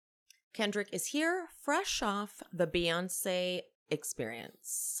Kendrick is here, fresh off the Beyonce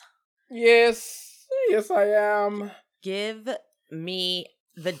experience. Yes, I am. Give me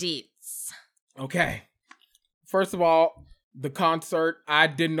the deets. Okay. First of all, the concert, I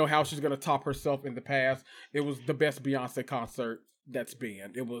didn't know how she was going to top herself in the past. It was the best Beyonce concert that's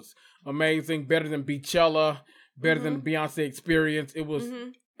been. It was amazing, better than Beachella, better than the Beyonce experience. It was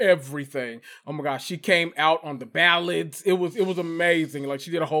everything. Oh my gosh, she came out on the ballads. It was amazing. Like,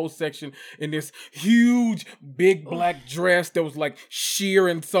 she did a whole section in this huge big black dress that was like sheer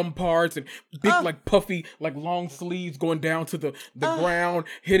in some parts and big like puffy like long sleeves going down to the ground,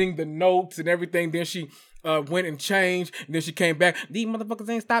 hitting the notes and everything. Then she went and changed, and then she came back. D motherfuckers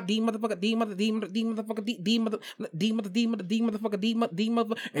ain't stop. D motherfucker. D motherfucker.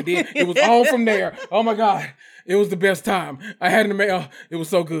 And then it was all from there. Oh my god, it was the best time. I had to make. It was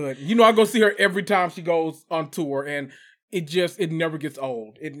so good. You know, I go see her every time she goes on tour, and it never gets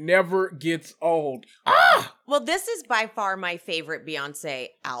old. It never gets old. Well, this is by far my favorite Beyonce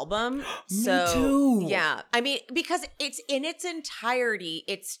album. Me too. Yeah, I mean, because it's in its entirety,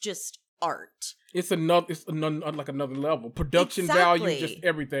 it's just art. It's another level. Production value, just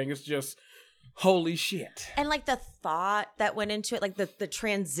everything. It's just holy shit. And like the thought that went into it, like the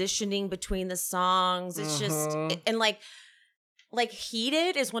transitioning between the songs. It's just, and like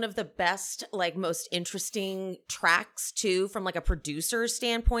Heated is one of the best, like most interesting tracks too, from like a producer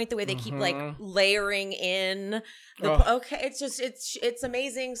standpoint, the way they keep like layering in it's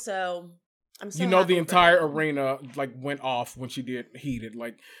amazing. So I'm so the entire arena like went off when she did Heated.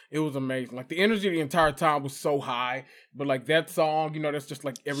 Like, it was amazing. Like, the energy the entire time was so high. But like that song, that's just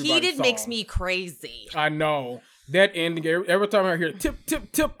like everybody's Heated song. makes me crazy. I know. That ending, every time I hear tip,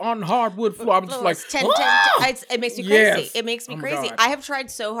 tip, tip on hardwood floor, I'm just like, 10, it makes me crazy. Yes. It makes me crazy. God. I have tried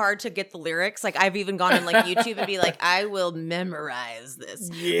so hard to get the lyrics. Like, I've even gone on like YouTube and be like, I will memorize this.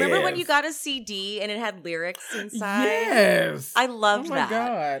 Yes. Remember when you got a CD and it had lyrics inside? Yes. I loved that. Oh my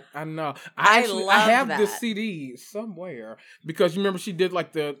God. I know. I have that. this CD somewhere because you remember she did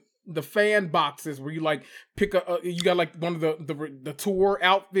like the fan boxes where you like pick you got like one of the tour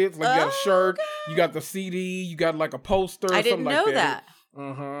outfits, like you got a shirt, you got the CD, you got like a poster. I didn't know that.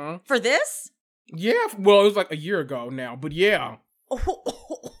 For this? Yeah. Well, it was like a year ago now, but yeah.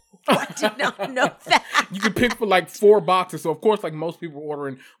 I did not know that. You could pick for like 4 boxes. So of course, like most people were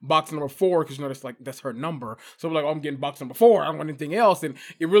ordering box number 4 because that's her number. So we're like, I'm getting box number 4. I don't want anything else. And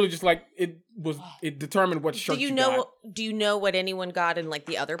it really just like it determined what shirt you got. Do you know what anyone got in like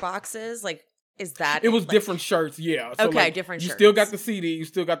the other boxes? Like, is that it was different shirts? Yeah. So, okay, like, different shirts. You still got the CD. You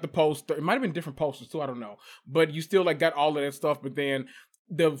still got the poster. It might have been different posters too. I don't know. But you still like got all of that stuff. But then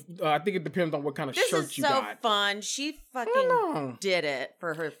I think it depends on what kind of shirt you got. This is so fun. She fucking did it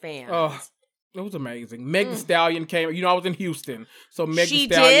for her fans. It was amazing. Meg Thee Stallion came. I was in Houston, so Meg Thee She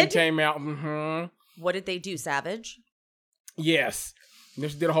Stallion did? came out. What did they do, Savage? Yes. And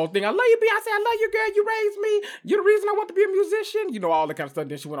then she did a whole thing. I love you, Beyonce. I love you, girl. You raised me. You're the reason I want to be a musician. All that kind of stuff.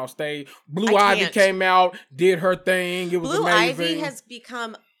 Then she went on stage. Blue Ivy came out, did her thing. It was amazing. Blue Ivy has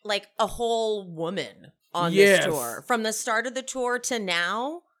become like a whole woman on this tour. From the start of the tour to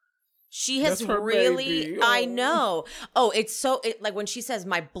now. She has really, baby. I know. Oh, it's so, like when she says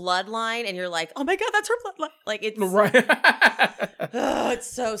my bloodline and you're like, oh my God, that's her bloodline. Like it's, right. It's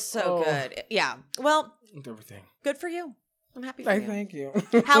so good. Yeah. Well, everything. Good for you. I'm happy for you. Thank you.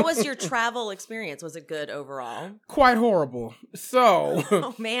 How was your travel experience? Was it good overall? Quite horrible. So,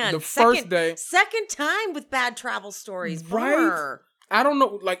 oh man, first day. Second time with bad travel stories. Right. Bummer. I don't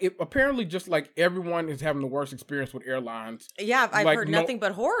know, like, apparently just, like, everyone is having the worst experience with airlines. Yeah, I've heard nothing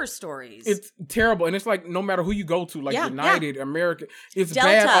but horror stories. It's terrible, and it's, like, no matter who you go to, like, United, American, it's Delta.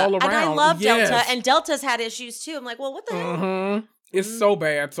 bad all around. And I love Delta, and Delta's had issues, too. I'm like, well, what the hell? It's so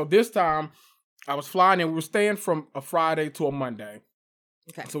bad. So this time, I was flying in. We were staying from a Friday to a Monday.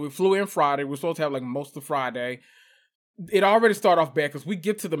 Okay. So we flew in Friday. We were supposed to have, like, most of Friday. It already started off bad, because we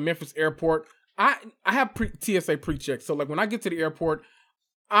get to the Memphis airport. I have TSA pre-check. So, like, when I get to the airport,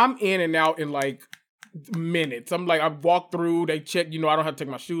 I'm in and out in, like, minutes. I'm like, I walk through, they check, I don't have to take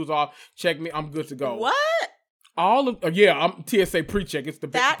my shoes off, check me, I'm good to go. What? I'm TSA pre-check. It's the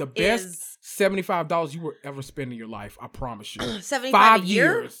best $75 you will ever spend in your life, I promise you. 75 5 a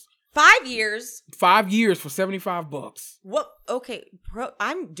year? years. 5 years? 5 years for $75. What? Okay,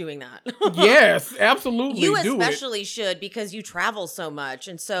 I'm doing that. Yes, absolutely. You especially should, because you travel so much.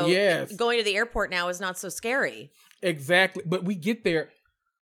 And so going to the airport now is not so scary. Exactly. But we get there,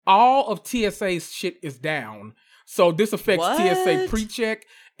 all of TSA's shit is down. So this affects TSA pre-check,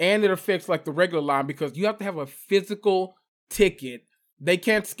 and it affects like the regular line, because you have to have a physical ticket. They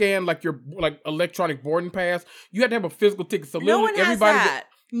can't scan like your electronic boarding pass. You have to have a physical ticket. So no one has that.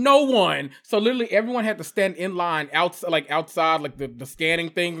 No one. So literally everyone had to stand in line outside, like the scanning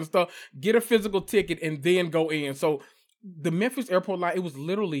things and stuff, get a physical ticket and then go in. So the Memphis airport line, it was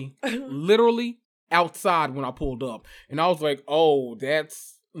literally outside when I pulled up. And I was like, oh,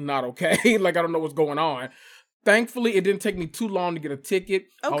 that's not okay. Like, I don't know what's going on. Thankfully, it didn't take me too long to get a ticket.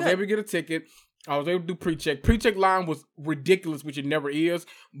 I was able to get a ticket. I was able to do pre-check. Pre-check line was ridiculous, which it never is,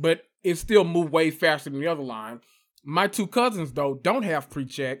 but it still moved way faster than the other line. My 2 cousins, though, don't have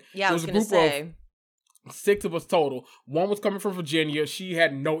pre-check. Yeah, I was going to say. Of 6 of us total. One was coming from Virginia. She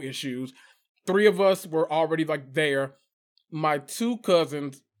had no issues. 3 of us were already, like, there. My 2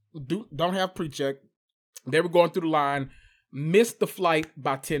 cousins don't have pre-check. They were going through the line, missed the flight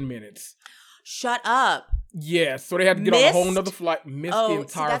by 10 minutes. Shut up. Yes, so they had to get on a whole nother flight, the entire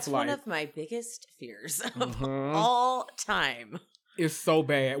flight. That's one of my biggest fears of all time. It's so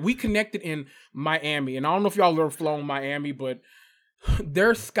bad. We connected in Miami, and I don't know if y'all ever flown Miami, but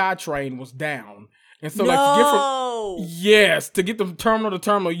their SkyTrain was down. And so, to get from terminal to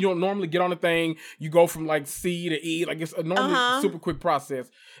terminal, you don't normally get on the thing. You go from like C to E, like it's a normally super quick process.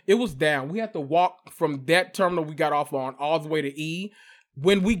 It was down. We had to walk from that terminal we got off on all the way to E.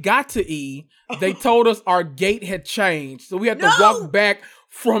 When we got to E, they told us our gate had changed. So we had to walk back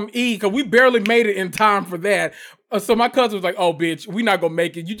from E because we barely made it in time for that. So my cousin was like, oh, bitch, we not going to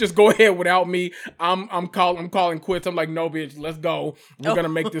make it. You just go ahead without me. I'm calling quits. I'm like, no, bitch, let's go. We're going to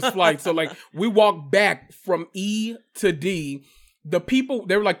make this flight. So like we walked back from E to D. The people,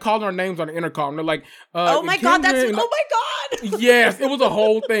 they were like calling our names on the intercom. They're like, oh my God. Yes, it was a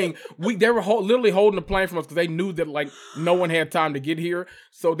whole thing. They were literally holding the plane from us because they knew that like no one had time to get here.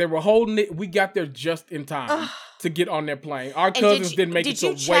 So they were holding it. We got there just in time to get on that plane. Our cousins didn't make it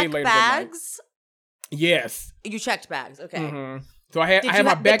till way later. Bags? Yes. You checked bags. Okay. Mm-hmm. So I had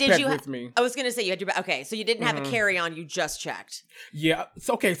my backpack with me. I was going to say you had your okay, so you didn't have a carry-on, you just checked. Yeah.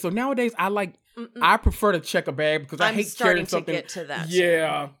 So nowadays I prefer to check a bag because I hate carrying something. I'm starting to get to that.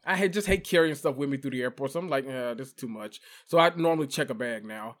 Yeah. I hate carrying stuff with me through the airport. So I'm like, this is too much. So I normally check a bag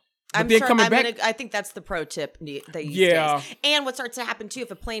now. I think that's the pro tip they use days. And what starts to happen too,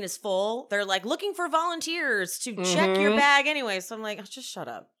 if a plane is full, they're like looking for volunteers to check your bag anyway. So I'm like, just shut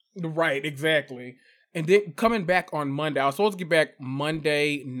up. Right, exactly. And then coming back on Monday, I was supposed to get back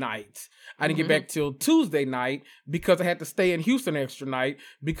Monday night. I didn't get back till Tuesday night because I had to stay in Houston an extra night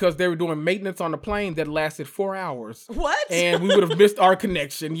because they were doing maintenance on the plane that lasted 4 hours. What? And we would have missed our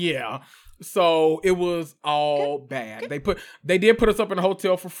connection. Yeah. So it was all bad. They did put us up in a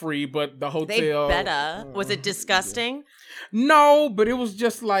hotel for free, but the hotel. They better. Was it disgusting? No, but it was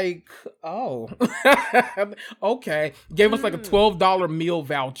just like, oh, okay. Gave us like a $12 meal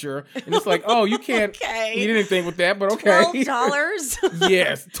voucher. And it's like, oh, you can't eat anything with that, but okay. $12?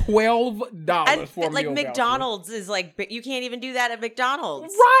 Yes, $12 for a meal like McDonald's voucher. Is like, you can't even do that at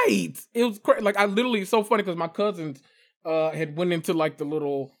McDonald's. Right. It was crazy. Like, it's so funny because my cousins had went into like the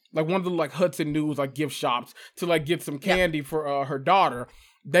little, like one of the like Hudson News, like gift shops to like get some candy for her daughter.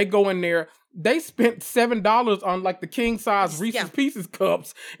 They go in there. They spent $7 on like the king size Reese's Pieces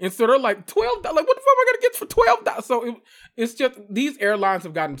cups, and so they're like $12. Like, what the fuck am I gonna get for $12? So it's just these airlines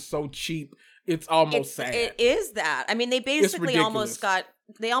have gotten so cheap. It's almost sad. It is that. I mean, they basically almost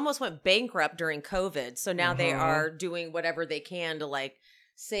went bankrupt during COVID. So now they are doing whatever they can to like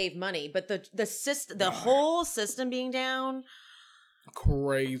save money. But the whole system being down,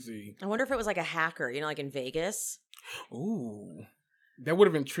 crazy. I wonder if it was like a hacker, like in Vegas. Ooh. That would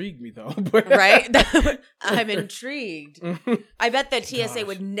have intrigued me, though. Right? I'm intrigued. I bet that TSA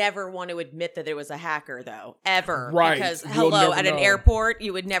would never want to admit that there was a hacker, though. Ever. Right. Because, at an airport,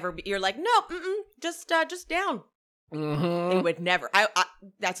 you would never be, you're like, no, just down. They would never.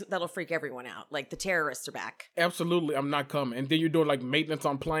 That'll freak everyone out. Like, the terrorists are back. Absolutely. I'm not coming. And then you're doing, like, maintenance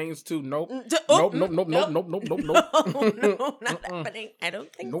on planes, too. Nope. Nope, No, not happening. I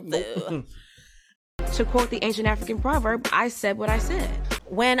don't think so. To quote the ancient African proverb, I said what I said.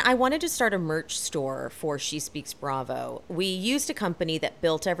 When I wanted to start a merch store for She Speaks Bravo, we used a company that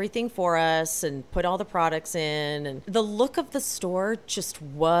built everything for us and put all the products in. And the look of the store just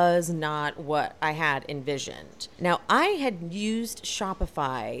was not what I had envisioned. Now, I had used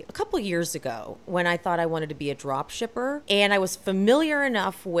Shopify a couple years ago when I thought I wanted to be a drop shipper. And I was familiar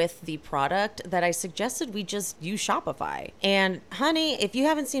enough with the product that I suggested we just use Shopify. And honey, if you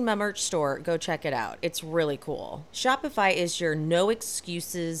haven't seen my merch store, go check it out. It's really cool. Shopify is your no excuses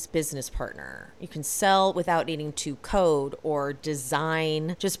business partner. You can sell without needing to code or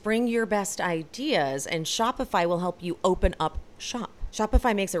design. Just bring your best ideas and Shopify will help you open up shop.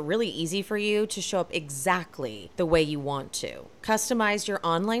 Shopify makes it really easy for you to show up exactly the way you want to. Customize your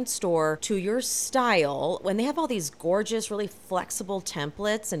online store to your style. When they have all these gorgeous, really flexible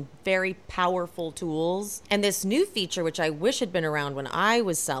templates and very powerful tools. And this new feature, which I wish had been around when I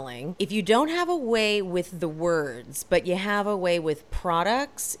was selling, if you don't have a way with the words, but you have a way with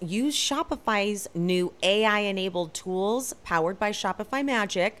products, use Shopify's new AI-enabled tools powered by Shopify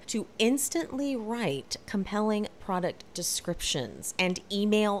Magic to instantly write compelling product descriptions and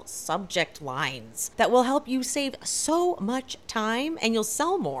email subject lines that will help you save so much time, and you'll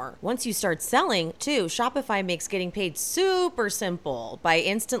sell more. Once you start selling, too, Shopify makes getting paid super simple by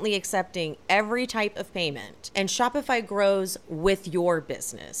instantly accepting every type of payment. And Shopify grows with your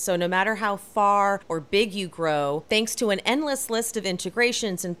business. So no matter how far or big you grow, thanks to an endless list of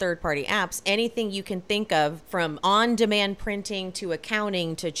integrations and third-party apps, anything you can think of, from on-demand printing to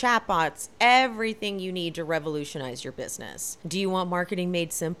accounting to chatbots, everything you need to revolutionize your business. Do you want marketing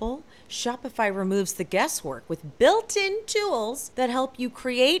made simple? Shopify removes the guesswork with built-in tools that help you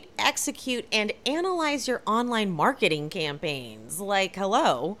create, execute, and analyze your online marketing campaigns. Like,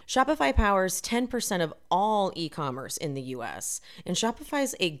 hello. Shopify powers 10% of all e-commerce in the US, and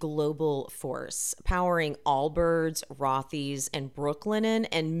Shopify's a global force, powering Allbirds, Rothy's, and Brooklinen,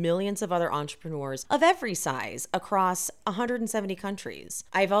 and millions of other entrepreneurs of every size across 170 countries.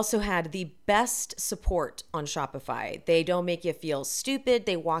 I've also had the best support on Shopify. They don't make you feel stupid.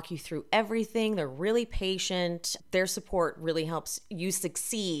 They walk you through everything. They're really patient. Their support really helps you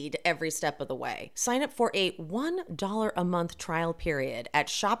succeed every step of the way. Sign up for a $1 a month trial period at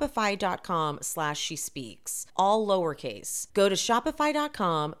shopify.com/shespeaks, all lowercase. Go to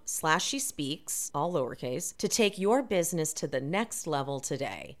shopify.com/shespeaks, all lowercase, to take your business to the next level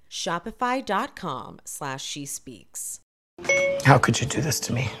today. Shopify.com/shespeaks. How could you do this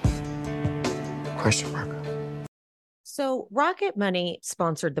to me? Question mark. So Rocket Money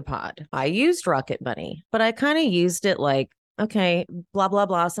sponsored the pod. I used Rocket Money, but I kind of used it like, okay, blah, blah,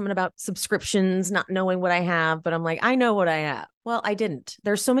 blah, something about subscriptions, not knowing what I have, but I'm like, I know what I have. Well, I didn't.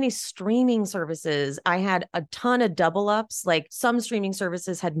 There's so many streaming services. I had a ton of double ups. Like, some streaming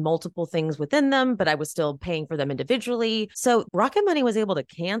services had multiple things within them, but I was still paying for them individually. So Rocket Money was able to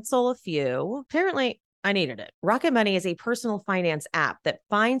cancel a few. Apparently, I needed it. Rocket Money is a personal finance app that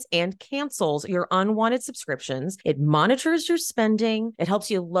finds and cancels your unwanted subscriptions. It monitors your spending. It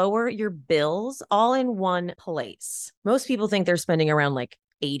helps you lower your bills all in one place. Most people think they're spending around like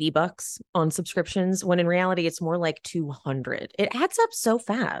 $80 on subscriptions, when in reality, it's more like $200. It adds up so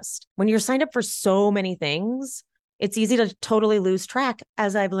fast. When you're signed up for so many things, it's easy to totally lose track,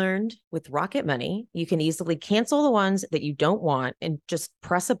 as I've learned. With Rocket Money, you can easily cancel the ones that you don't want and just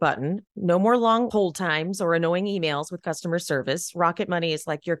press a button. No more long hold times or annoying emails with customer service. Rocket Money is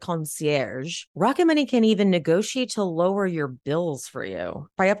like your concierge. Rocket Money can even negotiate to lower your bills for you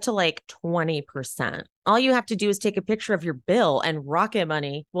by up to like 20%. All you have to do is take a picture of your bill and Rocket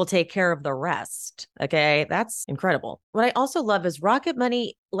Money will take care of the rest. Okay, that's incredible. What I also love is Rocket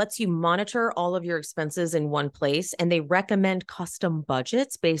Money lets you monitor all of your expenses in one place, and they recommend custom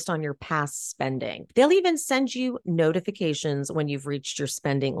budgets based on your past spending. They'll even send you notifications when you've reached your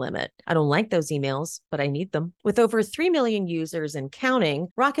spending limit. I don't like those emails, but I need them. With over 3 million users and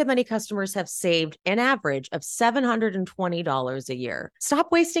counting, Rocket Money customers have saved an average of $720 a year.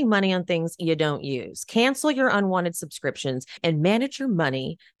 Stop wasting money on things you don't use. Cancel your unwanted subscriptions and manage your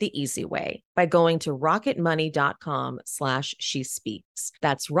money the easy way by going to rocketmoney.com/shespeaks.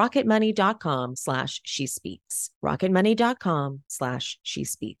 That's rocketmoney.com/shespeaks.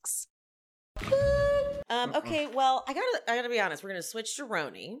 rocketmoney.com/shespeaks. Okay, well, I gotta be honest. We're gonna switch to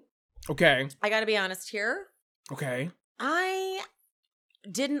RHONY. Okay. I gotta be honest here. Okay. I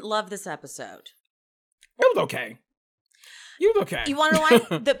didn't love this episode. It was okay. You was okay. You want to know why?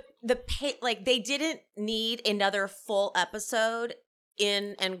 They didn't need another full episode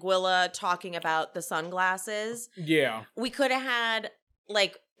in Anguilla talking about the sunglasses. Yeah. We could have had,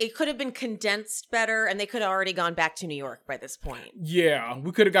 like, it could have been condensed better, and they could have already gone back to New York by this point. Yeah.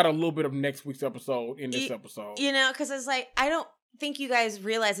 We could have got a little bit of next week's episode in this episode. You know, because it's like, I don't think you guys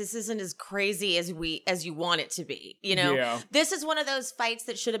realize this isn't as crazy as you want it to be. You know, This is one of those fights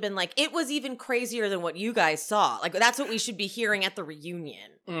that should have been like, it was even crazier than what you guys saw. Like, that's what we should be hearing at the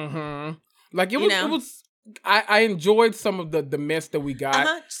reunion. Mm-hmm. Like, it was I enjoyed some of the mess that we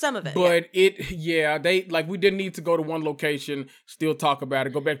got. Some of it. But we didn't need to go to one location, still talk about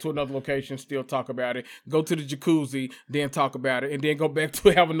it. Go back to another location, still talk about it. Go to the jacuzzi, then talk about it. And then go back to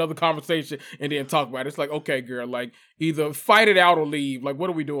have another conversation and then talk about it. It's like, okay, girl, like, either fight it out or leave. Like, what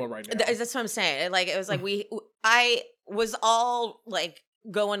are we doing right now? That's what I'm saying. Like, it was like I was all like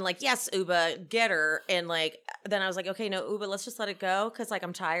going like, yes, Uba, get her. And like, then I was like, okay, no, Uba, let's just let it go. Cause like,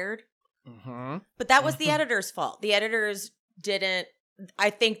 I'm tired. Mm-hmm. But that was the editor's fault. The editors didn't.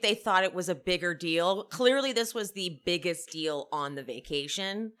 I think they thought it was a bigger deal. Clearly, this was the biggest deal on the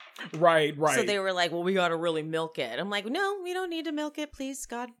vacation. Right. So they were like, well, we got to really milk it. I'm like, no, we don't need to milk it, please,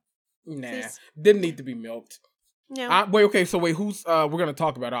 God. Nah, please. didn't need to be milked. No. Wait, who's, we're going to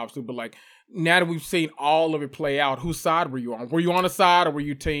talk about it, obviously, but like, now that we've seen all of it play out, whose side were you on? Were you on a side or were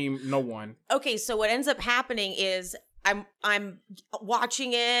you team no one? Okay, so what ends up happening is I'm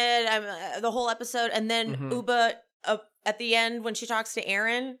watching it, the whole episode, and then Uba at the end when she talks to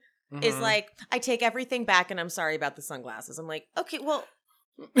Aaron is like, I take everything back and I'm sorry about the sunglasses. I'm like, okay, well,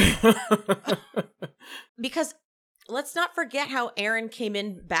 because let's not forget how Aaron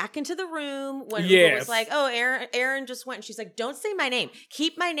came back into the room when Uba was like, oh, Aaron just went. And she's like, don't say my name.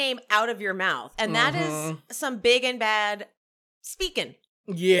 Keep my name out of your mouth. And that is some big and bad speaking.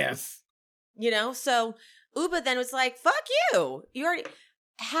 Yes. You know, so Uba then was like, fuck you. You already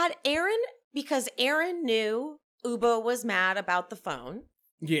had Aaron, because Aaron knew Uba was mad about the phone.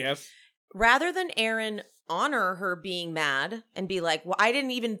 Yes. Rather than Aaron honor her being mad and be like, well, I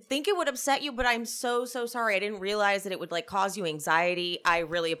didn't even think it would upset you, but I'm so sorry. I didn't realize that it would like cause you anxiety. I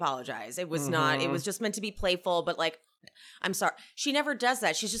really apologize. It was not, it was just meant to be playful, but like, I'm sorry. She never does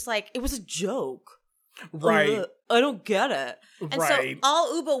that. She's just like, it was a joke. Right. I don't get it. And so Right.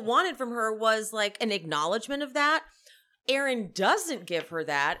 all Uba wanted from her was like an acknowledgement of that. Aaron doesn't give her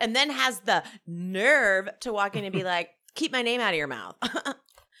that and then has the nerve to walk in and be like, keep my name out of your mouth.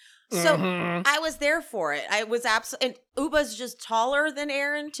 So I was there for it. I was and Uba's just taller than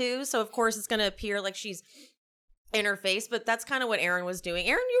Aaron too. So of course it's going to appear like she's in her face, but that's kind of what Aaron was doing.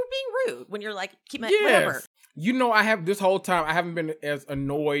 Aaron, you're being rude when you're like, keep my, whatever. You know, I have this whole time, I haven't been as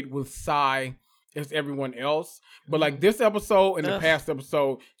annoyed with Sai as everyone else. But like this episode and the past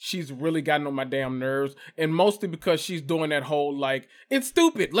episode, she's really gotten on my damn nerves. And mostly because she's doing that whole like, it's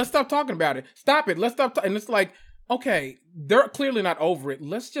stupid. Let's stop talking about it. Stop it. Let's stop. And it's like, okay, they're clearly not over it.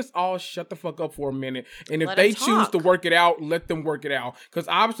 Let's just all shut the fuck up for a minute. And if they choose to work it out, let them work it out. Because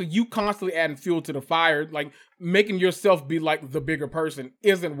obviously you constantly adding fuel to the fire, like making yourself be like the bigger person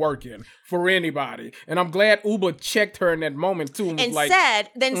isn't working for anybody. And I'm glad Uba checked her in that moment too. And was like, said,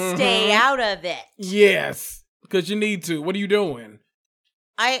 then stay out of it. Yes, because you need to. What are you doing?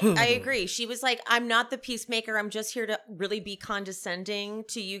 I agree. She was like, I'm not the peacemaker. I'm just here to really be condescending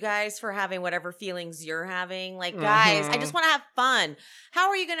to you guys for having whatever feelings you're having. Like, guys, I just want to have fun. How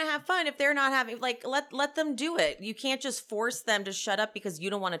are you going to have fun if they're not having, like, let them do it. You can't just force them to shut up because you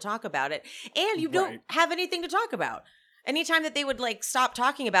don't want to talk about it. And you don't have anything to talk about. Anytime that they would, like, stop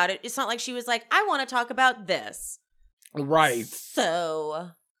talking about it, it's not like she was like, I want to talk about this. Right. So,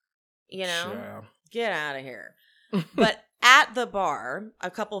 you know, get out of here. But at the bar, a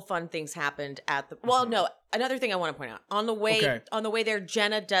couple fun things happened at the. Well, no, another thing I want to point out on the way there,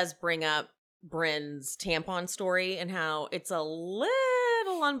 Jenna does bring up Bryn's tampon story and how it's a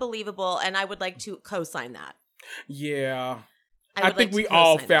little unbelievable, and I would like to co-sign that. Yeah, I think we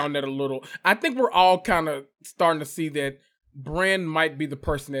all found that a little. I think we're all kind of starting to see that Bryn might be the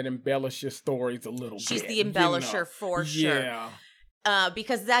person that embellishes stories a little bit. She's the embellisher for sure. Yeah.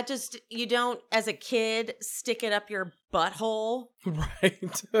 Because that just, you don't, as a kid, stick it up your butthole.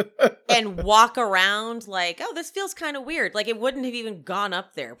 Right. And walk around like, oh, this feels kind of weird. Like, it wouldn't have even gone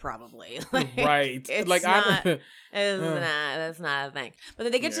up there, probably. Like, right. It's like, that's not a thing. But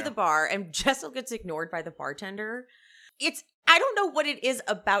then they get to the bar, and Jessel gets ignored by the bartender. I don't know what it is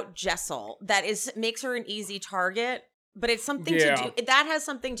about Jessel that makes her an easy target, but it's something to do, that has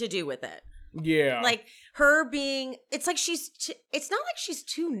something to do with it. Yeah. Like her being, it's like it's not like she's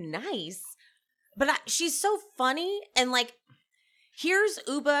too nice, but she's so funny. And like, here's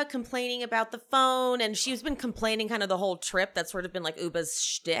Uba complaining about the phone, and she's been complaining kind of the whole trip. That's sort of been like Uba's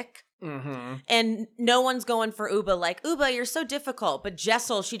shtick. And no one's going for Uba, like, Uba, you're so difficult. But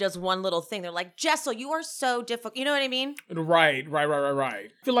Jessel, she does one little thing. They're like, Jessel, you are so difficult. You know what I mean? Right. I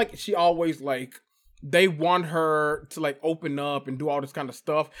feel like she always like, they want her to like open up and do all this kind of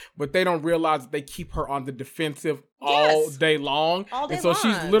stuff, but they don't realize that they keep her on the defensive all day long.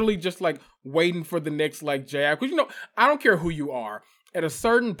 She's literally just like waiting for the next like jab. Because, you know, I don't care who you are. At a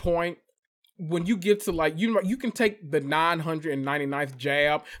certain point, when you get to like, you can take the 999th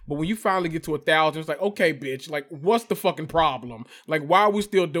jab, but when you finally get to 1,000, it's like, okay, bitch, like, what's the fucking problem? Like, why are we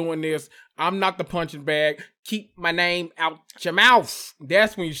still doing this? I'm not the punching bag. Keep my name out your mouth.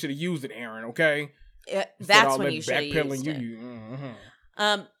 That's when you should have used it, Aaron, okay? That's when you should have used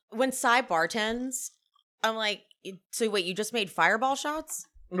it. When Sai bartends, I'm like, so wait, you just made fireball shots?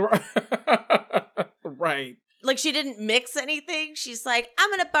 Right. Like, she didn't mix anything. She's like, I'm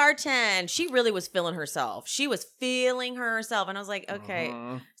going to bartend. She really was feeling herself. She was feeling herself. And I was like, okay,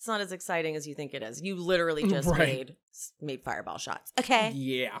 it's not as exciting as you think it is. You literally just made fireball shots. Okay.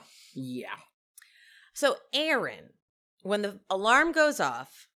 Yeah. So Aaron, when the alarm goes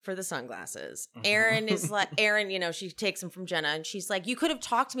off for the sunglasses, Aaron is like, she takes him from Jenna and she's like, you could have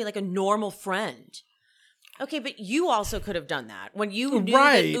talked to me like a normal friend. Okay, but you also could have done that. When you knew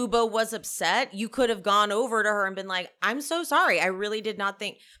that Uba was upset, you could have gone over to her and been like, I'm so sorry. I really did not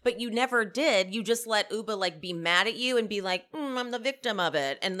think. But you never did. You just let Uba like be mad at you and be like, I'm the victim of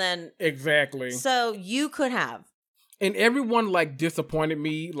it. And then. Exactly. So you could have. And everyone like disappointed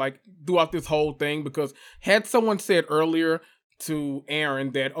me like throughout this whole thing because had someone said earlier to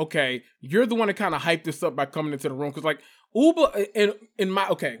Aaron that, okay, you're the one that kind of hyped this up by coming into the room. Because like Uba, in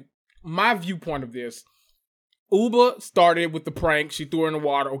my viewpoint of this, Uba started with the prank. She threw her in the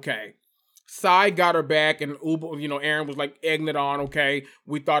water. Okay. Sai got her back and Uba, Aaron was like egging it on. Okay.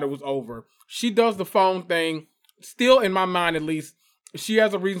 We thought it was over. She does the phone thing. Still in my mind, at least, she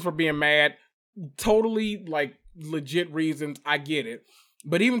has a reason for being mad. Totally like legit reasons. I get it.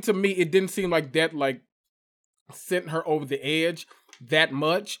 But even to me, it didn't seem like that like sent her over the edge that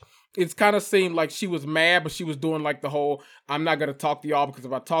much. It's kind of seemed like she was mad, but she was doing like the whole, I'm not going to talk to y'all because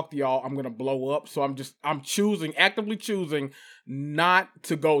if I talk to y'all, I'm going to blow up. So I'm actively choosing not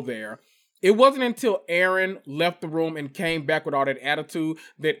to go there. It wasn't until Aaron left the room and came back with all that attitude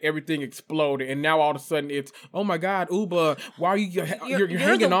that everything exploded. And now all of a sudden it's, oh my God, Uba, why are you're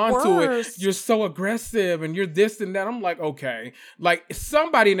hanging on to it? You're so aggressive and you're this and that. I'm like, okay. Like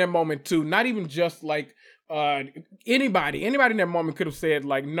somebody in that moment too, not even just like, anybody in that moment could have said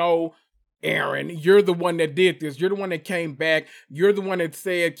like, no, Aaron, you're the one that did this. You're the one that came back. You're the one that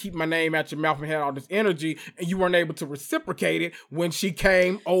said, keep my name out your mouth and had all this energy. And you weren't able to reciprocate it when she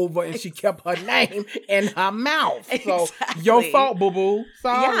came over and she kept her name in her mouth. So your fault, boo-boo.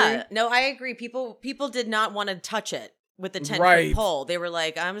 Sorry. Yeah, no, I agree. People did not want to touch it with the 10-foot pole. They were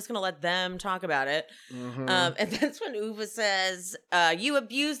like, I'm just going to let them talk about it. And that's when Uva says, you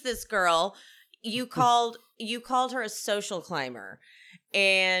abused this girl. You called her a social climber.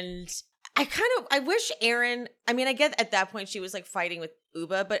 And I wish Aaron, I mean, I get at that point she was like fighting with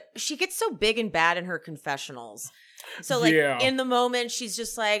Uba, but she gets so big and bad in her confessionals. So like in the moment, she's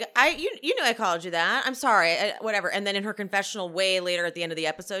just like, you know, I called you that. I'm sorry, whatever. And then in her confessional way later at the end of the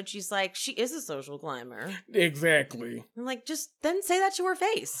episode, she's like, she is a social climber. Exactly. I'm like, just then say that to her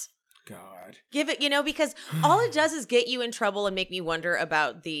face. God. Give it, because all it does is get you in trouble and make me wonder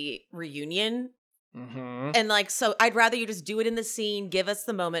about the reunion. And like, so I'd rather you just do it in the scene, give us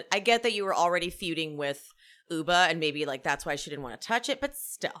the moment. I get that you were already feuding with Uba and maybe like that's why she didn't want to touch it, but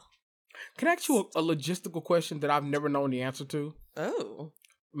still. Can I ask you a logistical question that I've never known the answer to? Oh.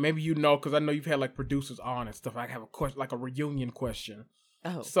 Maybe you know, because I know you've had like producers on and stuff. I have a question, like a reunion question.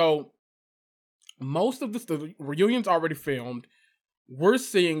 Oh. So most of the reunion's already filmed. We're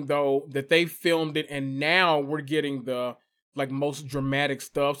seeing though that they filmed it and now we're getting the like most dramatic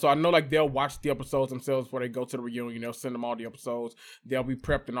stuff. So I know like they'll watch the episodes themselves before they go to the reunion. They'll send them all the episodes. They'll be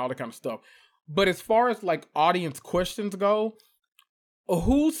prepped and all that kind of stuff. But as far as like audience questions go,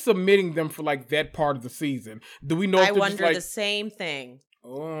 who's submitting them for like that part of the season? Do we know? I wonder the same thing.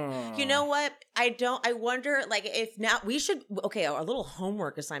 Oh. You know what? I wonder like if now we should, a little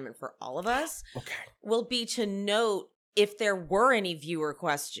homework assignment for all of us will be to note if there are any viewer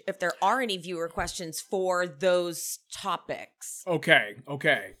questions for those topics. Okay.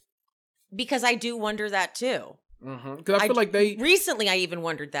 Because I do wonder that too. Because I feel like recently I even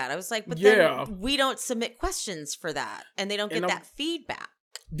wondered that. I was like, but then we don't submit questions for that, and they don't get that feedback.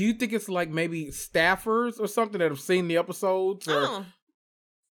 Do you think it's like maybe staffers or something that have seen the episodes, or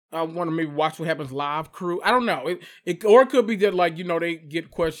I want to maybe watch what happens live crew? I don't know. It could be that like they get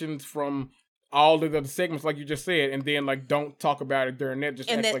questions from all of the segments, like you just said, and then like don't talk about it during that.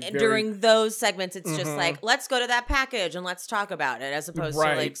 During those segments, it's just like, let's go to that package and let's talk about it, as opposed to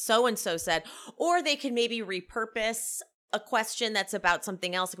like so and so said. Or they can maybe repurpose a question that's about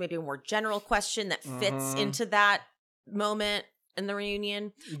something else, like maybe a more general question that fits into that moment in the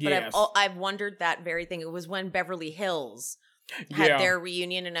reunion. Yes. But I've wondered that very thing. It was when Beverly Hills had their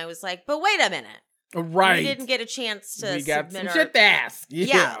reunion, and I was like, but wait a minute. Right. We didn't get a chance to submit some shit to ask.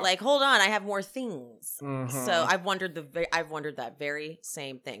 Yeah, like hold on, I have more things. So I've wondered that very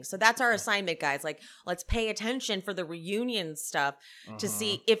same thing. So that's our assignment, guys. Like, let's pay attention for the reunion stuff to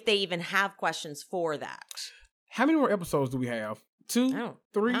see if they even have questions for that. How many more episodes do we have? 2?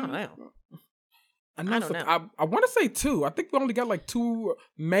 3? I don't know. I want to say 2. I think we only got like 2,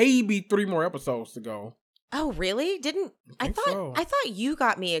 maybe 3 more episodes to go. Oh, really? I think thought so. I thought you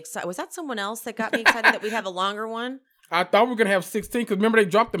got me excited. Was that someone else that got me excited that we'd have a longer one? I thought we were gonna have 16 because remember they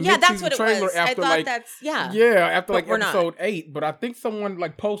dropped the that's mid-season what it trailer was. after I thought after But like we're not. episode 8. But I think someone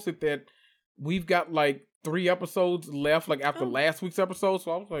like posted that we've got like 3 episodes left, like after last week's episode.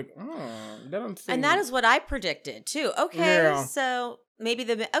 So I was like, that doesn't seem. And that is what I predicted too. Okay, so maybe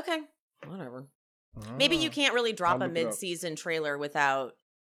whatever. Maybe you can't really drop a mid-season trailer without.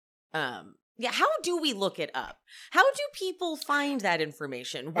 How do we look it up? How do people find that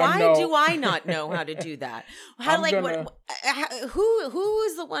information? Why do I not know how to do that? Who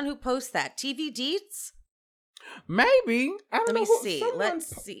is the one who posts that? TV Deets? Maybe. Let me see. Let's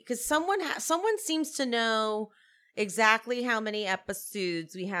see. Because someone seems to know exactly how many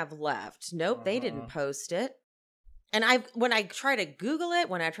episodes we have left. Nope, they didn't post it. And when I try to Google it,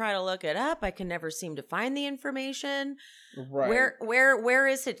 when I try to look it up, I can never seem to find the information. Right. Where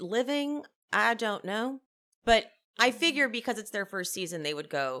is it living? I don't know. But I figure because it's their first season, they would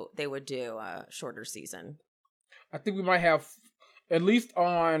do a shorter season. I think we might have at least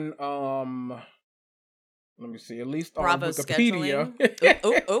on let me see, at least on Bravo Wikipedia.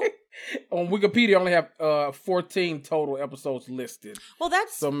 Oh. On Wikipedia, I only have 14 total episodes listed. Well,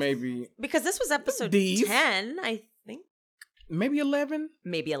 that's so maybe because this was episode 10, I think. Maybe 11.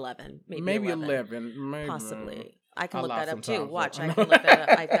 Maybe 11. Maybe. Possibly. I can look that up too. sometimes, Watch, so. I can look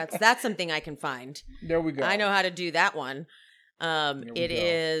that up. That's something I can find. There we go. I know how to do that one.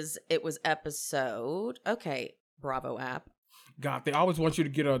 It was episode. Okay, Bravo app. God, they always want you to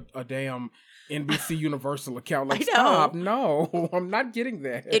get a damn NBC Universal account. Like, I know. stop. No, I'm not getting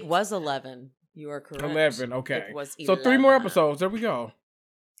that. It was 11. You are correct. 11, okay. It was 11. So 3 more episodes. There we go.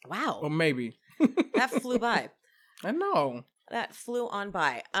 Wow. Or maybe. That flew by. I know. That flew on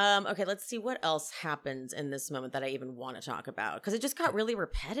by. Okay, let's see what else happens in this moment that I even want to talk about. Because it just got really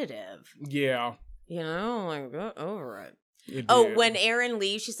repetitive. Yeah. You know, like, go over it. Oh, when Erin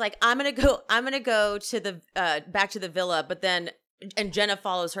leaves, she's like, I'm gonna go to the back to the villa, but then and Jenna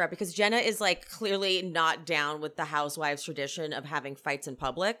follows her up because Jenna is like clearly not down with the housewives tradition of having fights in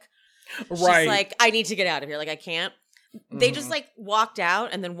public. Right. She's like, I need to get out of here. Like, I can't. They just like walked out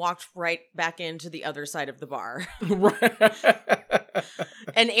and then walked right back into the other side of the bar. Right.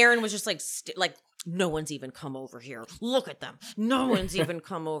 And Erin was just like, no one's even come over here. Look at them. No one's even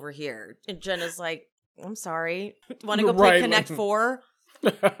come over here. And Jenna's like, I'm sorry. Want to go play Connect 4?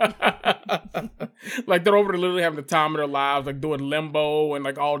 Like they're over there literally having the time of their lives, like doing limbo and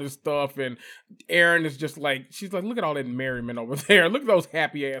like all this stuff. And Erin is just like, she's like, look at all that merriment over there. Look at those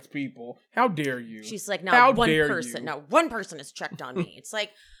happy ass people. How dare you? She's like, not one person has checked on me. It's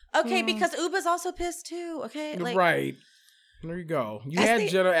like, okay, because Uba's also pissed too. Okay, like, right. There you go. You had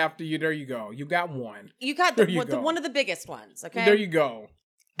Jenna after you. There you go. You got one. You got one of the biggest ones. Okay, there you go.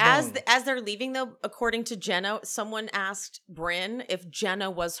 As they're leaving, though, according to Jenna, someone asked Brynn if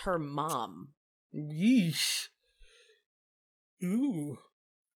Jenna was her mom. Yeesh. Ooh.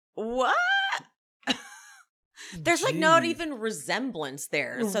 What? There's like not even resemblance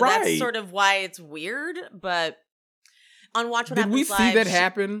there, so that's sort of why it's weird. But on Watch What Happens Live, did we see that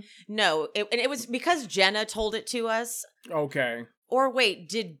happen? No, it was because Jenna told it to us. Okay. Or wait,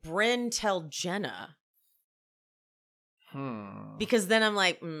 did Brynn tell Jenna? Because then I'm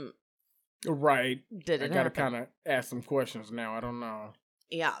like, right. Did it? I gotta kind of ask some questions now. I don't know.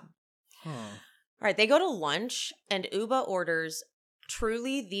 Yeah. All right, they go to lunch, and Uba orders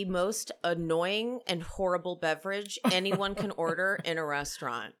truly the most annoying and horrible beverage anyone can order in a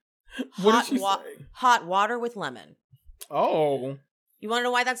restaurant. What did she say? Hot water with lemon. Oh. You want to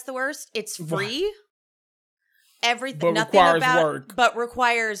know why that's the worst? It's free. Everything, but nothing requires about, work. But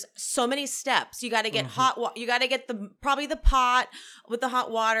requires so many steps. You got to get hot water. You got to get probably the pot with the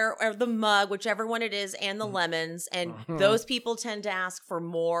hot water or the mug, whichever one it is, and the lemons. And those people tend to ask for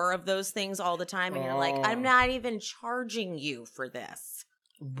more of those things all the time. And you're like, I'm not even charging you for this.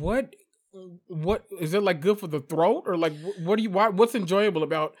 What is it like? Good for the throat, or like what's enjoyable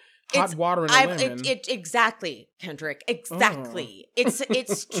about hot water and lemon? Exactly, Kendrick. Exactly.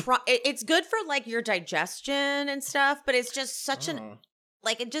 It's good for like your digestion and stuff, but it's just such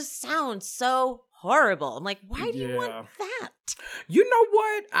it just sounds so horrible. I'm like, why do you want that? You know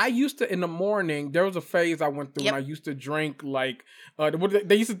what? I used to, in the morning, there was a phase I went through when I used to drink like,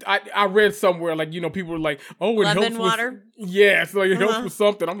 they used to, I read somewhere like, people were like, oh, it lemon helps water? Yes, like it helps with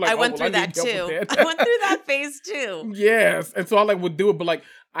something. I'm like, I went through that too. I went through that phase too. Yes. And so I would do it, but like,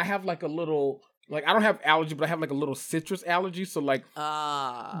 I have like a little, like I don't have allergy, but I have like a little citrus allergy. So like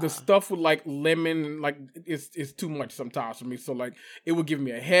the stuff with like lemon, like it's too much sometimes for me. So like it would give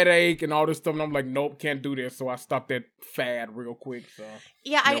me a headache and all this stuff. And I'm like, nope, can't do this. So I stopped that fad real quick. So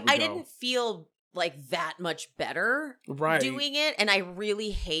yeah, I didn't feel like that much better doing it, and I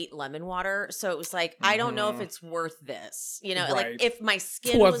really hate lemon water, so it was like I don't know if it's worth this, you know, like if my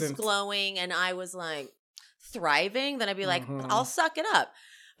skin was glowing and I was like thriving, then I'd be like I'll suck it up,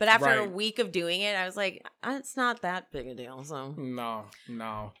 but after a week of doing it I was like it's not that big a deal, so no,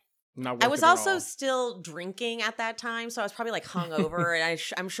 I was also still drinking at that time, so I was probably like hungover, and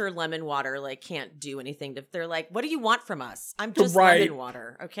I'm sure lemon water like can't do anything. They're like, "What do you want from us?" I'm just lemon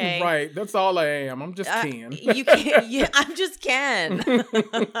water, okay? Right, that's all I am. I'm just Ken. You can't. I'm just Ken.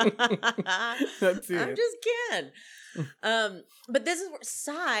 That's it. I'm just Ken. But this is where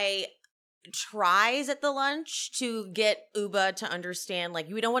Sai tries at the lunch to get Uba to understand, like,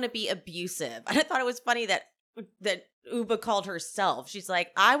 we don't want to be abusive. And I thought it was funny that Uba called herself. She's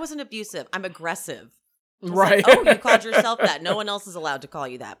like, I wasn't abusive. I'm aggressive. Right. Like, oh, you called yourself that. No one else is allowed to call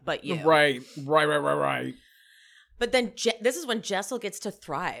you that but you. Right. But then this is when Jessel gets to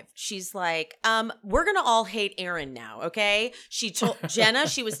thrive. She's like, we're going to all hate Aaron now, okay? She told Jenna,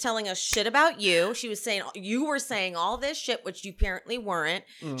 she was telling us shit about you. She was saying, you were saying all this shit, which you apparently weren't.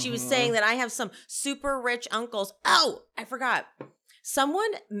 She was saying that I have some super rich uncles. Oh, I forgot. Someone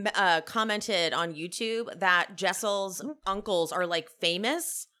commented on YouTube that Jessel's uncles are like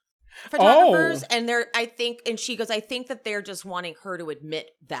famous photographers, and she goes, I think that they're just wanting her to admit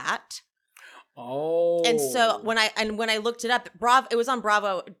that. Oh. And so when I looked it up, it was on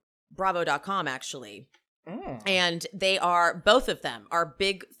bravo.com actually. And they are, both of them are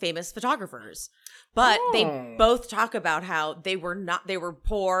big famous photographers. But they both talk about how they were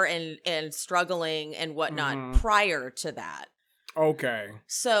poor and struggling and whatnot prior to that. Okay.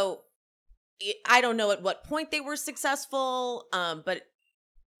 So I don't know at what point they were successful, but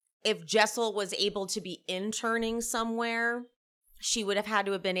if Jessel was able to be interning somewhere, she would have had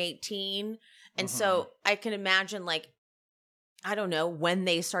to have been 18. And so I can imagine, like, I don't know when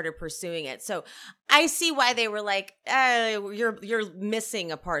they started pursuing it. So I see why they were like, you're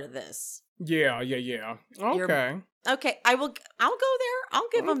missing a part of this. Yeah. Okay. Okay. I'll go there. I'll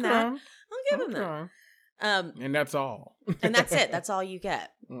give them that. I'll give them that. And that's all. And that's it. That's all you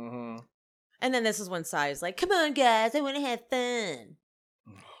get. And then this is when Sai's like, come on, guys. I want to have fun.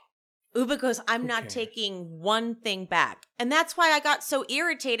 Uba goes, I'm not taking one thing back. And that's why I got so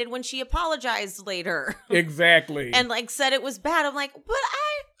irritated when she apologized later. Exactly. And like said it was bad. I'm like, but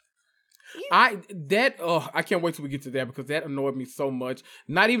I can't wait till we get to that, because that annoyed me so much.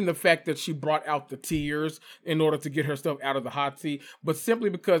 Not even the fact that she brought out the tears in order to get herself out of the hot seat, but simply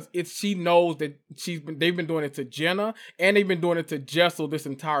because she knows that they've been doing it to Jenna and they've been doing it to Jessel this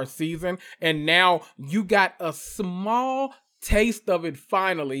entire season, and now you got a small taste of it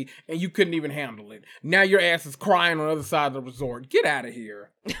finally, and you couldn't even handle it. Now your ass is crying on the other side of the resort. Get out of here.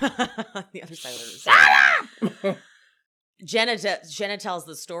 The other side of the resort. Shut up! Jenna tells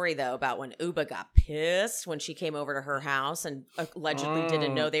the story, though, about when Uba got pissed when she came over to her house and allegedly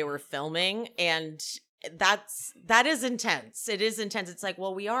didn't know they were filming. And that is intense. It is intense. It's like,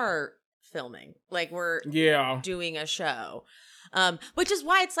 well, we are filming. Like, we're doing a show. Which is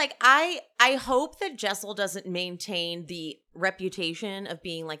why it's like, I hope that Jessel doesn't maintain the reputation of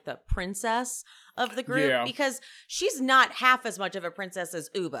being like the princess of the group, because she's not half as much of a princess as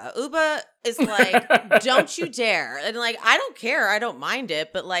Uba. Uba is like, don't you dare. And like, I don't care. I don't mind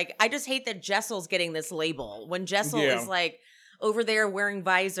it. But like, I just hate that Jessel's getting this label when Jessel is like over there wearing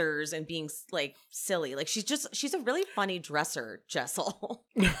visors and being like silly. Like she's a really funny dresser, Jessel.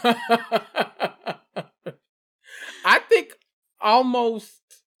 I think almost,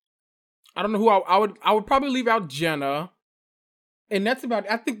 I don't know who I would probably leave out Jenna. And that's about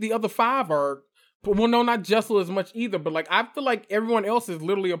it. I think the other five are, well, no, not Jessel as much either, but like, I feel like everyone else is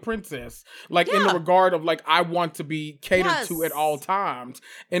literally a princess. Like in the regard of like, I want to be catered to at all times.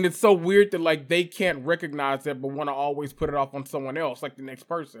 And it's so weird that like, they can't recognize that, but want to always put it off on someone else, like the next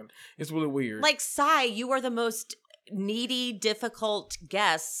person. It's really weird. Like, Sai, you are the most needy, difficult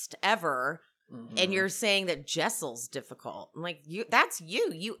guest ever. And you're saying that Jessel's difficult. I'm like, that's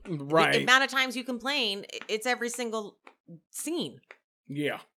you. Right. The amount of times you complain, it's every single scene.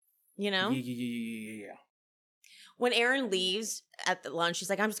 Yeah. You know? Yeah. When Aaron leaves at the lunch, she's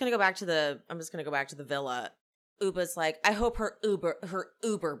like, I'm just gonna go back to the villa. Uba's like, I hope her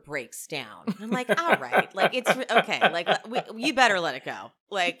Uber breaks down. I'm like, all right, like it's okay, like you better let it go.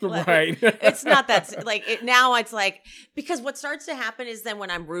 Like, right. It's not that like it now. It's like, because what starts to happen is then when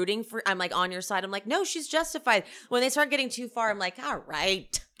I'm like on your side. I'm like, no, she's justified. When they start getting too far, I'm like, all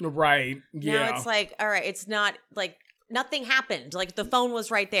right, yeah. Now it's like, all right, it's not like nothing happened. Like the phone was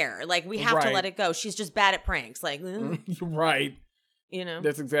right there. Like we have to let it go. She's just bad at pranks. Like, right. You know,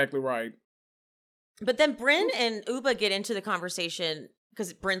 that's exactly right. But then Brynn and Uba get into the conversation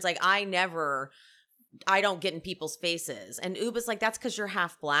because Bryn's like, I don't get in people's faces. And Uba's like, that's because you're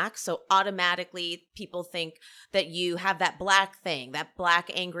half black. So automatically people think that you have that black thing, that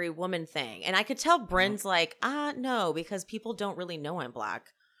black angry woman thing. And I could tell Bryn's like, no, because people don't really know I'm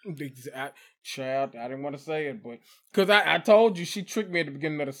black. Child, I didn't want to say it, but because I told you she tricked me at the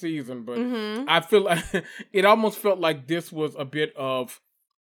beginning of the season, but I feel like it almost felt like this was a bit of,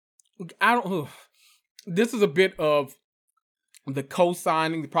 this is a bit of the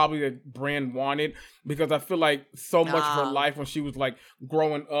co-signing probably that Brand wanted, because I feel like so much of her life when she was like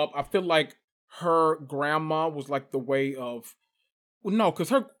growing up, I feel like her grandma was like the way of, no,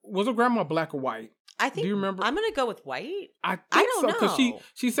 because was her grandma black or white? I think. Do you remember? I'm gonna go with white. I don't know, because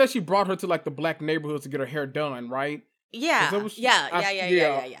she said she brought her to like the black neighborhoods to get her hair done, right? Yeah,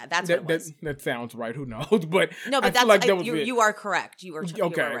 yeah. That's what it was. That sounds right. Who knows? But no, but that was you are correct. You are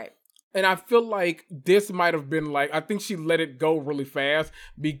right. And I feel like this might have been like, I think she let it go really fast,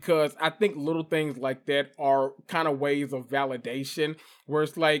 because I think little things like that are kind of ways of validation where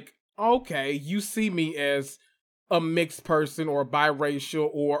it's like, okay, you see me as a mixed person or biracial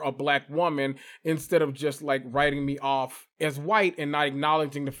or a black woman, instead of just like writing me off as white and not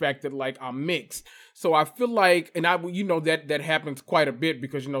acknowledging the fact that like I'm mixed. So I feel like, and that happens quite a bit,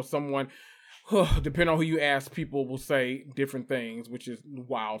 because someone, depending on who you ask, people will say different things, which is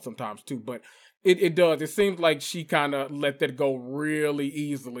wild sometimes too. But it does. It seems like she kind of let that go really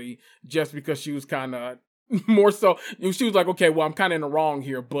easily, just because she was kind of more so. She was like, okay, well, I'm kind of in the wrong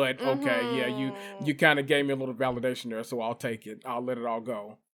here, but okay, yeah, you kind of gave me a little validation there, so I'll take it. I'll let it all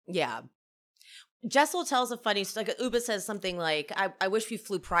go. Yeah. Jessel tells a funny, like Uba says something like, I wish we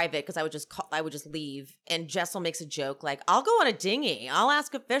flew private because I would just leave. And Jessel makes a joke like, I'll go on a dinghy. I'll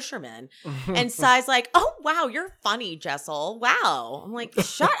ask a fisherman. And Sai's like, oh, wow, you're funny, Jessel. Wow. I'm like,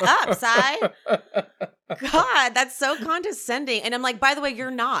 shut up, Sai. God, that's so condescending. And I'm like, by the way,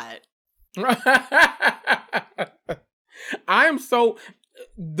 you're not.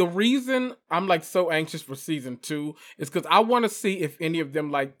 The reason I'm like so anxious for season 2 is because I want to see if any of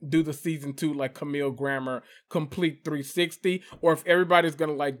them like do the season 2 like Camille Grammer complete 360, or if everybody's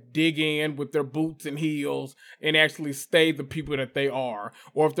gonna like dig in with their boots and heels and actually stay the people that they are,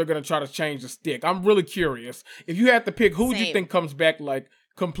 or if they're gonna try to change the stick. I'm really curious. If you had to pick, who would you think comes back like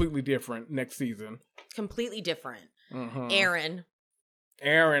completely different next season? Completely different. Aaron,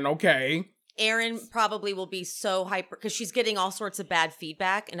 okay. Aaron probably will be so hyper because she's getting all sorts of bad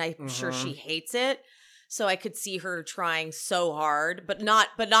feedback, and I'm sure she hates it. So I could see her trying so hard, but not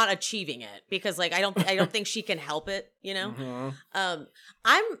achieving it, because like I don't think she can help it.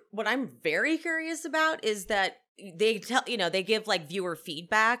 What I'm very curious about is that they give like viewer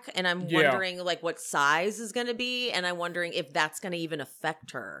feedback, and I'm wondering like what size is going to be, and I'm wondering if that's going to even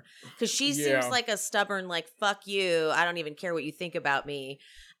affect her, because she seems like a stubborn like fuck you, I don't even care what you think about me.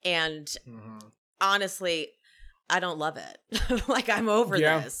 And honestly, I don't love it. Like, I'm over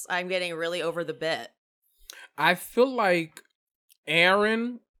this. I'm getting really over the bit. I feel like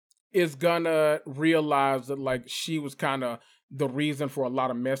Aaron is gonna realize that, like, she was kind of the reason for a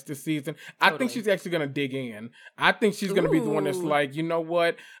lot of mess this season. Totally. I think she's actually gonna dig in. I think she's gonna be the one that's like, you know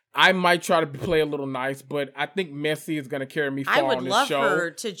what? I might try to play a little nice, but I think messy is gonna carry me far on this show. I would love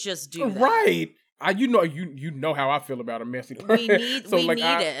her to just do that. Right. You know how I feel about a messy person. We need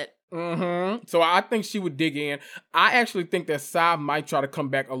it. So I think she would dig in. I actually think that Sai might try to come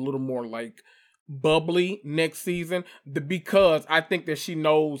back a little more like bubbly next season, because I think that she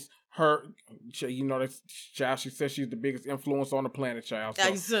knows her, child, she says she's the biggest influence on the planet, child.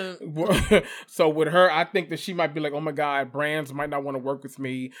 So with her, I think that she might be like, oh my God, brands might not want to work with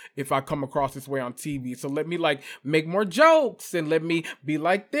me if I come across this way on TV. So let me like make more jokes and let me be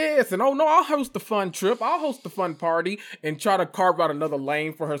like this. And oh no, I'll host the fun trip. I'll host the fun party, and try to carve out another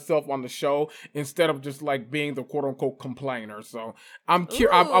lane for herself on the show instead of just like being the quote unquote complainer. So I'm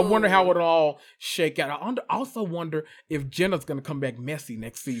curious. I wonder how it'll all shake out. I also wonder if Jenna's going to come back messy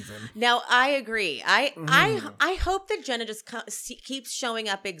next season. Now, I agree. I hope that Jenna just keeps showing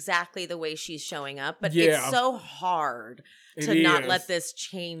up exactly the way she's showing up, but it's so hard to not let this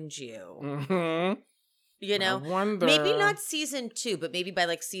change you. You know, maybe not season 2, but maybe by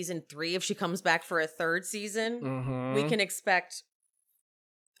like season 3, if she comes back for a third season, we can expect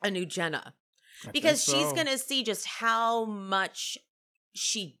a new Jenna, because she's going to see just how much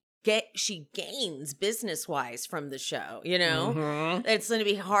she gains business-wise from the show, It's going to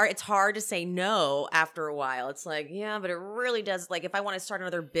be hard. It's hard to say no after a while. It's like, yeah, but it really does. Like, if I want to start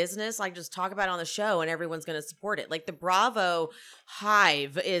another business, I just talk about it on the show and everyone's going to support it. Like, the Bravo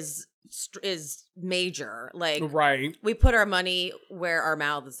hive is major. Like, right. We put our money where our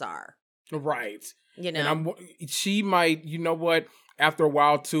mouths are. Right. You know, and she might. You know what? After a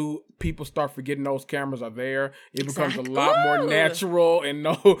while, too, people start forgetting those cameras are there. It becomes a lot more natural, and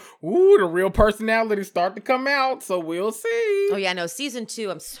the real personalities start to come out. So we'll see. Oh yeah, no, season 2.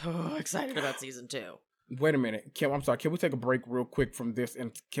 I'm so excited about season 2. Wait a minute, Kim. I'm sorry. Can we take a break real quick from this,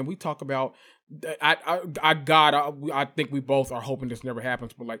 and can we talk about? I think we both are hoping this never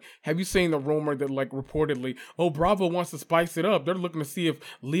happens. But like, have you seen the rumor that like reportedly, Bravo wants to spice it up? They're looking to see if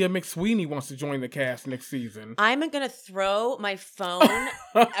Leah McSweeney wants to join the cast next season. I'm gonna throw my phone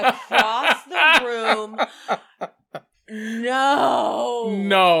across the room.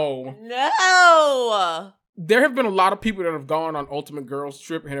 No. There have been a lot of people that have gone on Ultimate Girls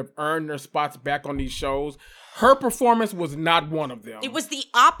Trip and have earned their spots back on these shows. Her performance was not one of them. It was the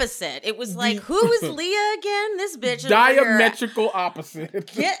opposite. It was like, who is Leah again? This bitch. Diametrical opposite.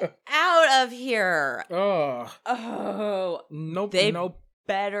 Get out of here. Nope. They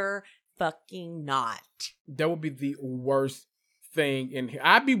better fucking not. That would be the worst thing in here.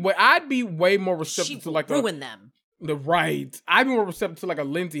 I'd be way more receptive to like ruin them. I'd be more receptive to like a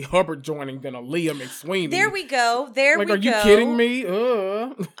Lindsay Hubbard joining than a Leah McSweeney. There we go. Are you kidding me?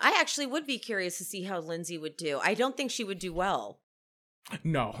 I actually would be curious to see how Lindsay would do. I don't think she would do well.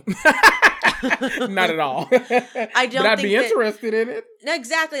 No. Not at all. I don't. But I'd be interested in it. No,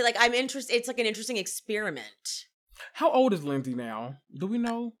 exactly. Like I'm interested. It's like an interesting experiment. How old is Lindsay now? Do we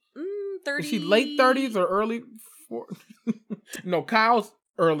know? 30. Is she late 30s or early 40s? No, Kyle's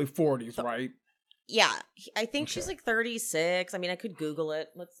early 40s, right? Yeah, I think she's like 36. I mean, I could Google it.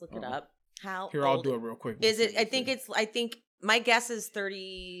 Let's look it up. Here, I'll do it real quick. Is it? I think my guess is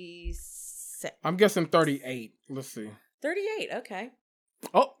 36. I'm guessing 38. Let's see. 38. Okay.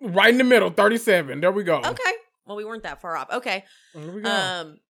 Oh, right in the middle. 37. There we go. Okay. Well, we weren't that far off. Okay. There we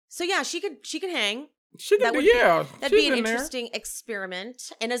go. So yeah, she could hang. That'd be an interesting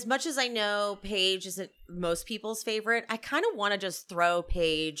experiment. And as much as I know Paige isn't most people's favorite, I kind of want to just throw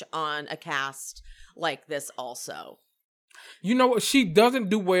Paige on a cast like this also. You know what? She doesn't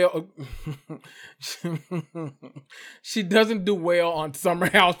do well. She doesn't do well on Summer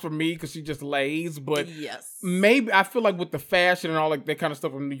House for me because she just lays. But yes, maybe I feel like with the fashion and all like that kind of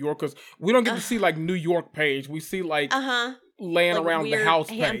stuff in New York, because we don't get to see like New York Paige. We see like laying like around the house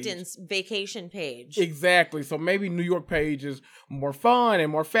Hamptons Paige. Vacation Paige. Exactly. So maybe New York Paige is more fun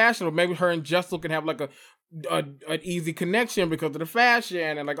and more fashionable. Maybe her and Jessel can have like an easy connection because of the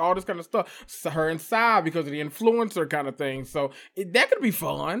fashion and like all this kind of stuff. So her and Sai because of the influencer kind of thing. So that could be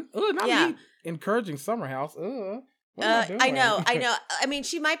fun. Not me encouraging Summer House. I know. I mean,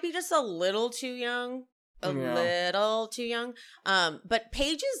 she might be just a little too young. Little too young. But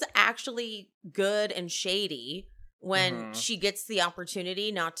Paige is actually good and shady when she gets the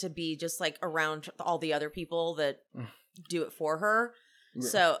opportunity not to be just like around all the other people that do it for her.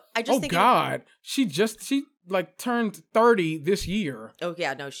 So I just think she like turned 30 this year. Oh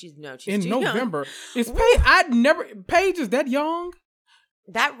yeah, she's in too November. Young. Is Paige Paige is that young?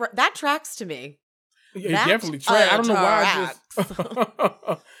 That tracks to me. It definitely tracks. I don't know why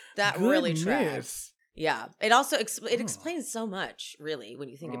that really tracks. Yeah. It also explains so much, really, when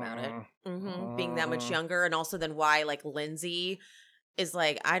you think about it. Being that much younger, and also then why like Lindsay is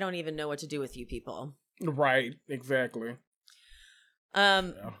like, I don't even know what to do with you people. Right. Exactly.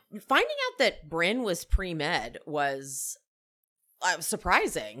 Finding out that Brynn was pre-med was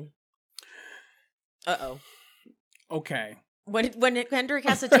surprising. Okay. When Kendrick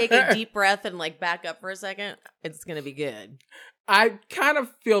has to take a deep breath and like back up for a second, it's gonna be good. I kind of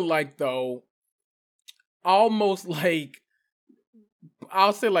feel like though, almost like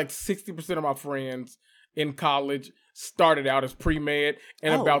I'll say like 60% of my friends in college started out as pre-med,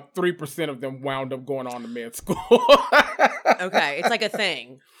 and about 3% of them wound up going on to med school. Okay, it's like a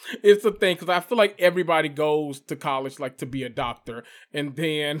thing. It's a thing, because I feel like everybody goes to college like to be a doctor, and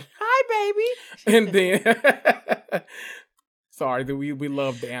then, hi baby, and then, sorry, we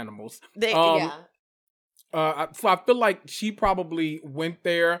love the animals. So I feel like she probably went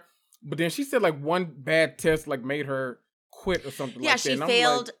there, but then she said like one bad test like made her quit or something like that. Yeah, she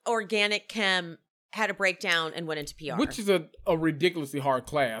failed organic chem, had a breakdown, and went into PR. Which is a ridiculously hard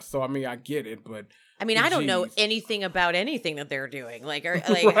class. So, I mean, I get it, but... I mean, I don't know anything about anything that they're doing. Like right.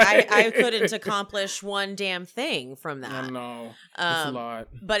 I couldn't accomplish one damn thing from that. I know. It's a lot.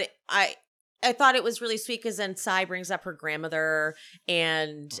 But I thought it was really sweet because then Sai brings up her grandmother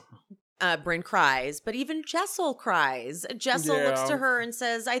and... Brynn cries, but even Jessel cries. Jessel looks to her and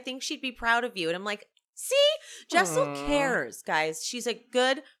says, I think she'd be proud of you. And I'm like, see? Jessel cares, guys. She's a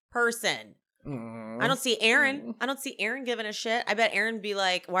good person. I don't see Aaron. I don't see Aaron giving a shit. I bet Aaron would be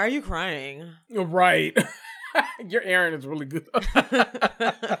like, why are you crying? Right. Your Aaron is really good.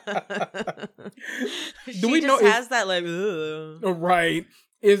 Do we know has that like, ugh. right?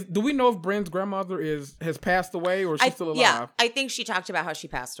 Do we know if Bren's grandmother has passed away or is she still alive? Yeah, I think she talked about how she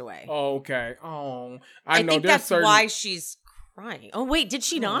passed away. Oh, okay. Oh, I know think that's why she's crying. Oh wait, did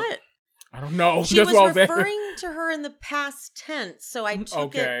she not? I don't know. She was referring to her in the past tense, so I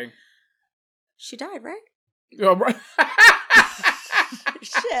took it. She died, right? Yeah, right.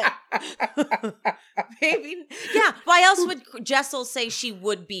 Shit. Maybe. Yeah. Why else would Jessel say she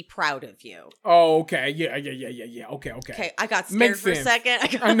would be proud of you? Oh, okay. Yeah. Okay. Okay. I got scared for a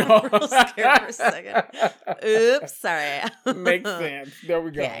second. I know. Real scared for a second. Oops. Sorry. Makes sense. There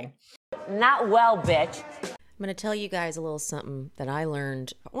we go. Okay. Not well, bitch. I'm going to tell you guys a little something that I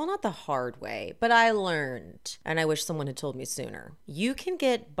learned. Well, not the hard way, but I learned, and I wish someone had told me sooner. You can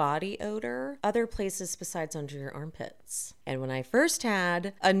get body odor other places besides under your armpits. And when I first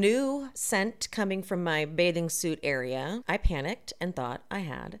had a new scent coming from my bathing suit area, I panicked and thought I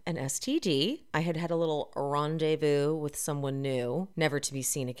had an STD. I had had a little rendezvous with someone new, never to be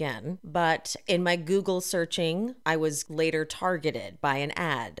seen again. But in my Google searching, I was later targeted by an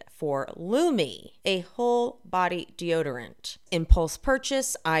ad for Lumi, a whole body deodorant. Impulse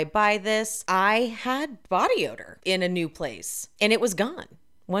purchase, I buy this. I had body odor in a new place and it was gone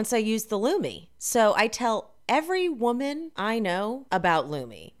once I used the Lumi. So I tell every woman I know about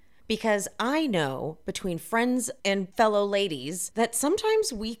Lumi because I know between friends and fellow ladies that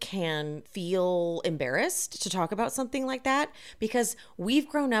sometimes we can feel embarrassed to talk about something like that because we've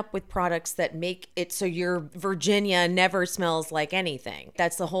grown up with products that make it so your Virginia never smells like anything.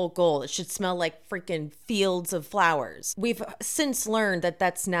 That's the whole goal. It should smell like freaking fields of flowers. We've since learned that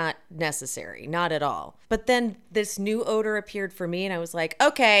that's not necessary, not at all. But then this new odor appeared for me and I was like,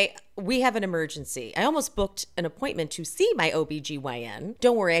 okay, we have an emergency. I almost booked an appointment to see my OBGYN.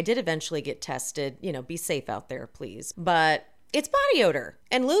 Don't worry, I did eventually get tested. Be safe out there, please. But it's body odor.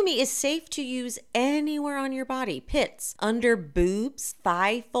 And Lumi is safe to use anywhere on your body. Pits, under boobs,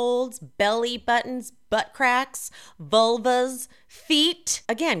 thigh folds, belly buttons, butt cracks, vulvas, feet.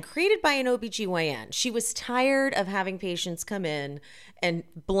 Again, created by an OBGYN. She was tired of having patients come in and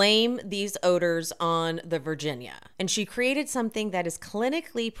blame these odors on the Virginia. And she created something that is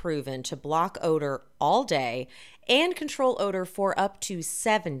clinically proven to block odor all day and control odor for up to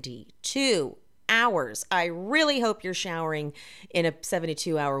 72 hours. I really hope you're showering in a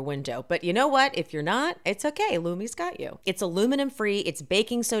 72-hour window. But you know what? If you're not, it's okay. Lumi's got you. It's aluminum free, it's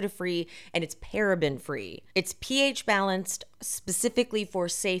baking soda free, and it's paraben free. It's pH balanced specifically for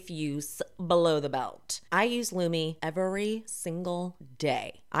safe use below the belt. I use Lumi every single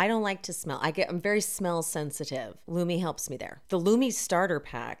day. I don't like to smell. I'm very smell sensitive. Lumi helps me there. The Lumi starter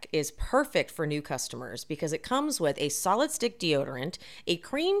pack is perfect for new customers because it comes with a solid stick deodorant, a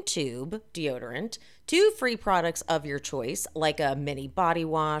cream tube deodorant, 2 free products of your choice like a mini body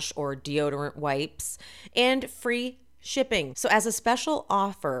wash or deodorant wipes, and free shipping. So as a special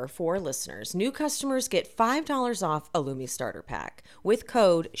offer for listeners, new customers get $5 off a Lumi starter pack with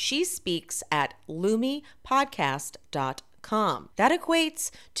code SHESPEAKS at lumipodcast.com. That equates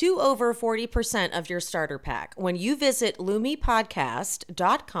to over 40% of your starter pack when you visit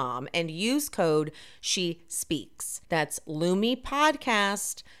lumipodcast.com and use code SHESPEAKS. That's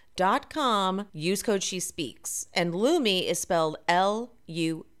lumipodcast.com. Use code SHESPEAKS. And Lumi is spelled Lume.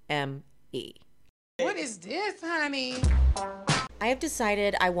 What is this, honey? I have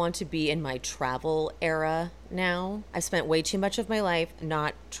decided I want to be in my travel era now. I spent way too much of my life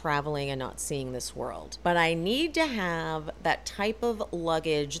not traveling and not seeing this world. But I need to have that type of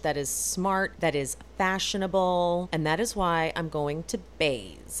luggage that is smart, that is fashionable, and that is why I'm going to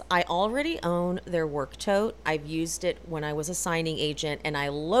Baze. I already own their work tote. I've used it when I was a signing agent, and I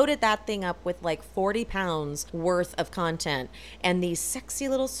loaded that thing up with like 40 pounds worth of content. And these sexy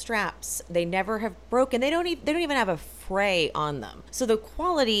little straps, they never have broken. They don't even have a fray on them. So the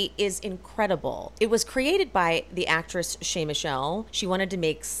quality is incredible. It was created by the actress Shay Michelle. She wanted to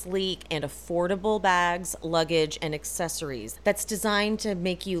make sleek and affordable bags, luggage, and accessories that's designed to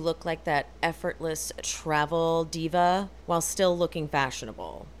make you look like that effortless travel diva while still looking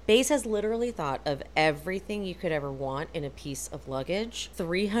fashionable. Baze has literally thought of everything you could ever want in a piece of luggage.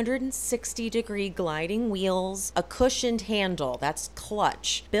 360-degree gliding wheels, a cushioned handle, that's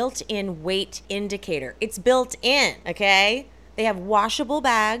clutch, built-in weight indicator. It's built in, okay? They have washable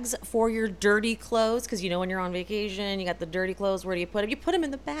bags for your dirty clothes because when you're on vacation, you got the dirty clothes. Where do you put them? You put them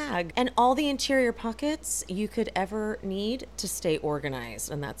in the bag. And all the interior pockets you could ever need to stay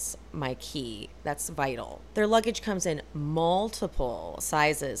organized. And that's my key. That's vital. Their luggage comes in multiple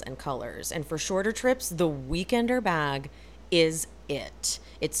sizes and colors. And for shorter trips, the Weekender bag is it.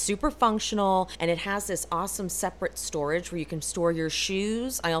 It's super functional, and it has this awesome separate storage where you can store your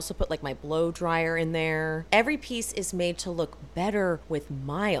shoes. I also put like my blow dryer in there. Every piece is made to look better with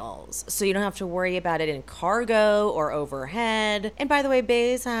miles, so you don't have to worry about it in cargo or overhead. And by the way,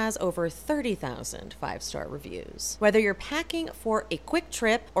 Béis has over 30,000 5-star reviews. Whether you're packing for a quick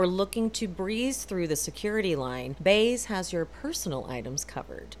trip or looking to breeze through the security line, Béis has your personal items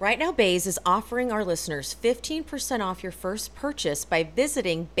covered. Right now, Béis is offering our listeners 15% off your first purchase by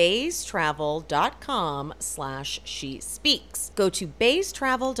visiting BéisTravel.com/SheSpeaks. Go to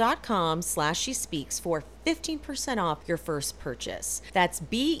BéisTravel.com/SheSpeaks for 15% off your first purchase. That's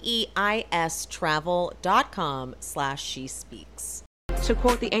BEIS Travel.com/SheSpeaks. To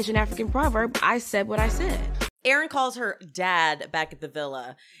quote the ancient African proverb, I said what I said. Erin calls her dad back at the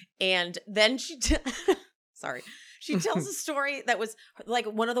villa, and then she she tells a story that was like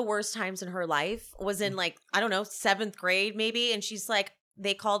one of the worst times in her life was in like, I don't know, 7th grade maybe, and she's like,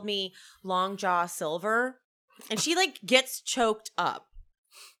 they called me Long Jaw Silver, and she like gets choked up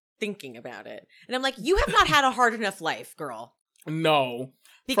thinking about it. And I'm like, you have not had a hard enough life, girl. No.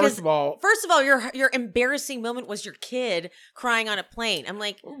 Because first of all, your embarrassing moment was your kid crying on a plane. I'm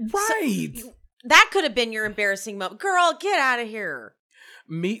like, right. So, that could have been your embarrassing moment. Girl, get out of here.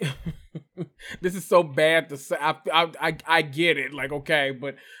 Me, this is so bad to say. I get it. Like, okay,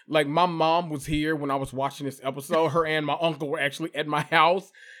 but like my mom was here when I was watching this episode. Her and my uncle were actually at my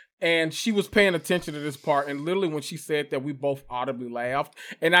house, and she was paying attention to this part. And literally when she said that, we both audibly laughed.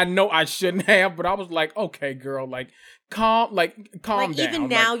 And I know I shouldn't have, but I was like, okay, girl, calm down. Even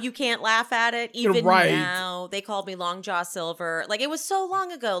now, you can't laugh at it. Even now, they called me Long Jaw Silver. Like, it was so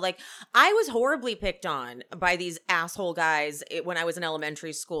long ago. Like, I was horribly picked on by these asshole guys when I was in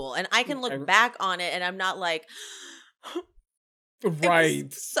elementary school. And I can look back on it, and I'm not like... Right. It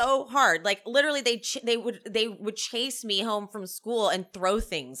was so hard. Like, literally, they would chase me home from school and throw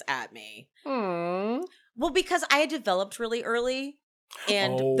things at me. Well, because I had developed really early.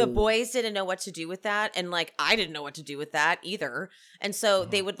 And the boys didn't know what to do with that. And like, I didn't know what to do with that either. And so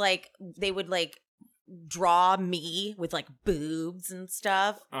they would draw me with like boobs and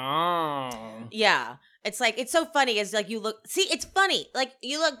stuff. Oh. Yeah. It's like, it's so funny. It's like, it's funny. Like,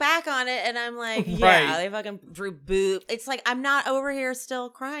 you look back on it and I'm like, yeah, they fucking drew boob. It's like, I'm not over here still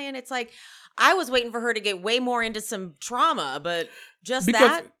crying. It's like, I was waiting for her to get way more into some trauma, but just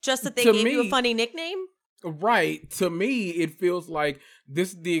that they gave you a funny nickname. Right. To me, it feels like this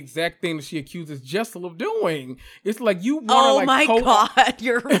is the exact thing that she accuses Jessel of doing. It's like you want to Oh my God,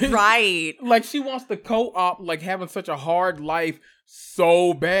 you're right. Like she wants to co-op like having such a hard life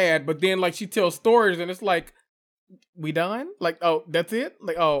so bad, but then like she tells stories and it's like, we done? Like, oh, that's it?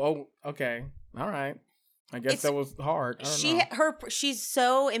 Like, oh, okay. All right. I guess that was hard. She's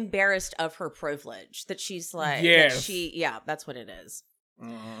so embarrassed of her privilege that she's like, yes. That's what it is.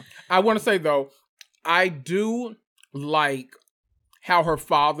 I want to say though, I do like how her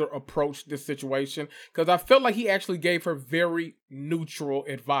father approached this situation because I felt like he actually gave her very neutral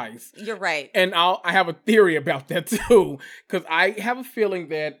advice. You're right. And I have a theory about that too because I have a feeling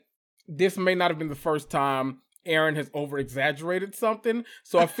that this may not have been the first time Erin has over-exaggerated something.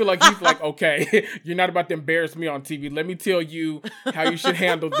 So I feel like he's like, okay, you're not about to embarrass me on TV. Let me tell you how you should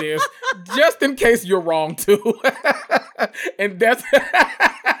handle this just in case you're wrong too. And that's...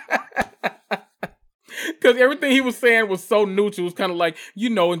 Because everything he was saying was so neutral. It was kind of like,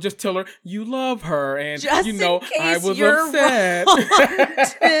 and just tell her you love her. And, just I was upset.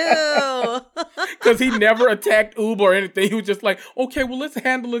 Because he never attacked Uber or anything. He was just like, okay, well, let's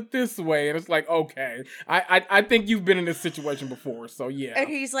handle it this way. And it's like, okay. I think you've been in this situation before. So, yeah. And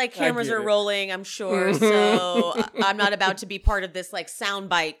he's like, cameras are rolling, I'm sure. So I'm not about to be part of this, like,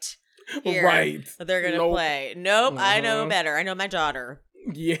 soundbite here. Right. That they're going to play. Nope, I know better. I know my daughter.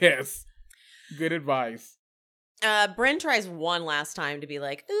 Yes. Good advice. Bryn tries one last time to be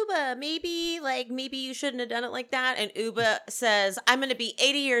like, Uba, maybe you shouldn't have done it like that. And Uba says, I'm going to be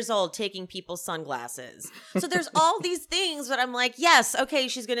 80 years old taking people's sunglasses. So there's all these things, but I'm like, yes, okay,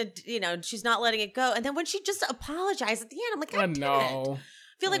 she's going to, she's not letting it go. And then when she just apologized at the end, I'm like, God damn it. I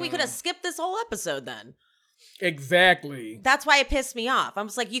feel like we could have skipped this whole episode then. Exactly. That's why it pissed me off. I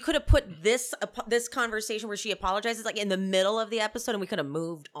was like, you could have put this conversation where she apologizes like in the middle of the episode and we could have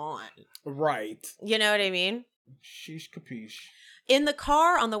moved on. Right. You know what I mean? Sheesh capiche. In the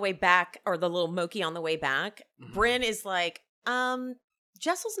car on the way back, or the little Moki on the way back, Bryn is like,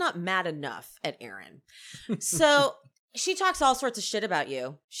 Jessel's not mad enough at Erin. So she talks all sorts of shit about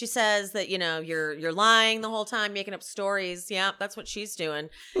you. She says that, you're lying the whole time, making up stories. Yeah, that's what she's doing.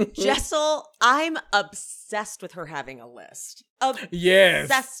 Jessel, I'm obsessed with her having a list.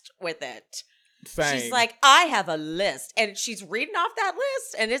 Obsessed with it. Same. She's like, I have a list. And she's reading off that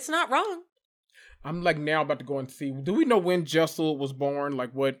list, and it's not wrong. I'm like now about to go and see. Do we know when Jessel was born?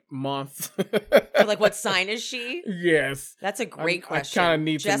 Like what month? Or like what sign is she? Yes. That's a great question. I kind of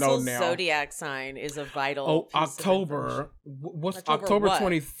need to know now. Jessel's zodiac sign is a vital. Oh, piece of October. What's October October what?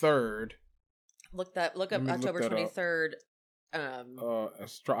 23rd? Look up October 23rd.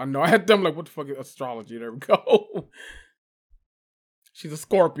 No, I had them like, what the fuck is astrology? There we go. She's a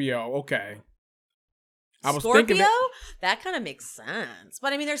Scorpio. Okay. I was Scorpio? thinking that kind of makes sense.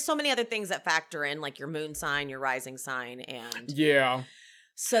 But I mean, there's so many other things that factor in, like your moon sign, your rising sign, and yeah.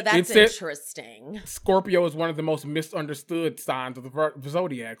 So that's interesting. Scorpio is one of the most misunderstood signs of the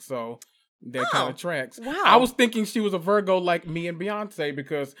zodiac, so that kind of tracks. Wow. I was thinking she was a Virgo like me and Beyonce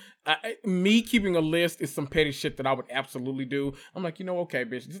because me keeping a list is some petty shit that I would absolutely do. I'm like, okay,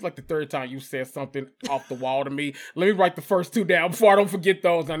 bitch, this is like the third time you said something off the wall to me. Let me write the first two down before I don't forget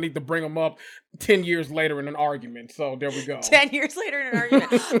those. I need to bring them up 10 years later in an argument. So there we go. 10 years later in an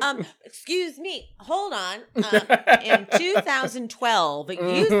argument. Excuse me. Hold on. In 2012,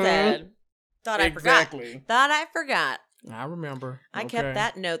 you said, thought I forgot. I remember. I kept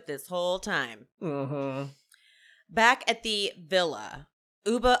that note this whole time. Mm-hmm. Back at the villa,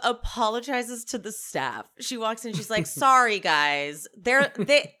 Uba apologizes to the staff. She walks in. She's like, "Sorry, guys. They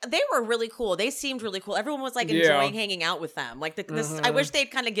were really cool. They seemed really cool. Everyone was like enjoying hanging out with them. Like I wish they'd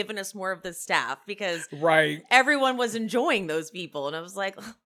kind of given us more of the staff because everyone was enjoying those people. And I was like,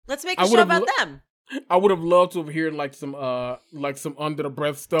 let's make a show about them." I would have loved to have heard like some under the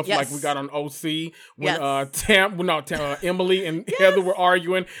breath stuff like we got on OC when Emily and Heather were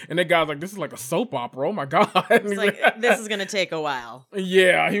arguing, and that guy's like, "This is like a soap opera. Oh my god!" It's like this is gonna take a while.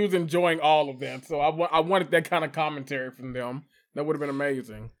 Yeah, he was enjoying all of them, so I wanted that kind of commentary from them. That would have been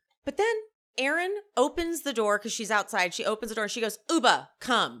amazing. But then Erin opens the door because she's outside. She opens the door. She goes, "Uba,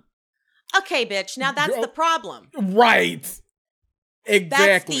 come." Okay, bitch. Now that's the problem. Right.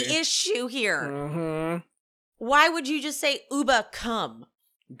 Exactly. That's the issue here. Mm-hmm. Why would you just say, "Uba, come"?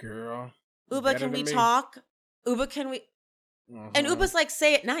 Girl. Uba, can we talk? Uba, can we? Mm-hmm. And Uba's like,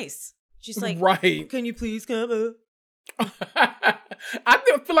 say it nice. She's like, right. Can you please come?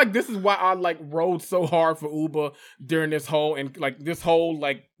 I feel like this is why I like rode so hard for Uba during this whole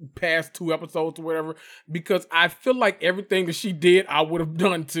past 2 episodes or whatever, because I feel like everything that she did I would have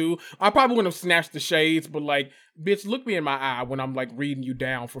done too. I probably wouldn't have snatched the shades, but like, bitch, look me in my eye when I'm like reading you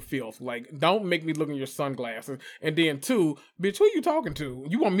down for filth. Like, don't make me look in your sunglasses. And then 2, bitch, who you talking to?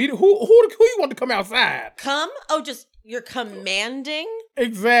 You want me to who you want to come outside? Come? Oh, just you're commanding?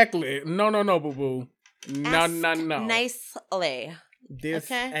 Exactly. No, boo boo. No. Nicely. This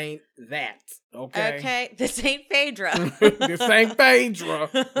ain't that. Okay. Okay. This ain't Phaedra. This ain't Phaedra.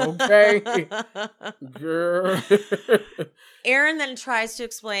 Okay. Girl. Erin then tries to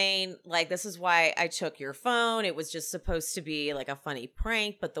explain, like, this is why I took your phone. It was just supposed to be like a funny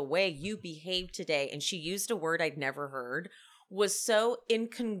prank, but the way you behaved today, and she used a word I'd never heard, was so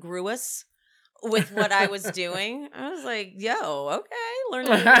incongruous with what I was doing. I was like, yo, okay,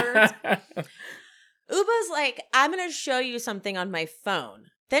 learning words. Uba's like, I'm going to show you something on my phone.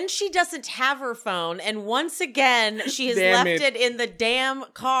 Then she doesn't have her phone. And once again, she has left it in the damn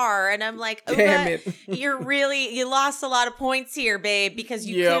car. And I'm like, Uba, you lost a lot of points here, babe, because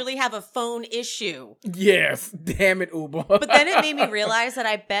you clearly have a phone issue. Yes. Damn it, Uba. But then it made me realize that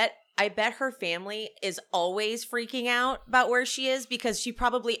I bet her family is always freaking out about where she is because she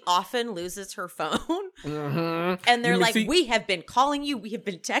probably often loses her phone. Mm-hmm. And they're like, we have been calling you. We have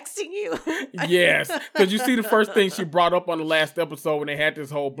been texting you. Yes. Because you see, the first thing she brought up on the last episode when they had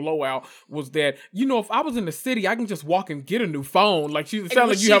this whole blowout was that, if I was in the city, I can just walk and get a new phone. Like, she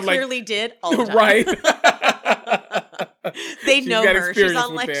sounded like you have like... She clearly did all the time. Right. They know her. She's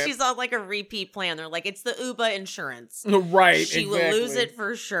on like a repeat plan. They're like, it's the Uba insurance. Right. She will lose it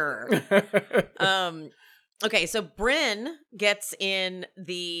for sure. Okay, so Brynn gets in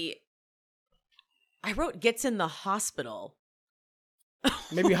the hospital.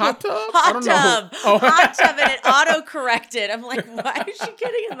 Maybe hot tub? Hot tub. Hot tub, and it auto-corrected. I'm like, why is she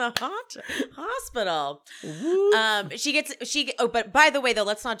getting in the hospital? But by the way, though,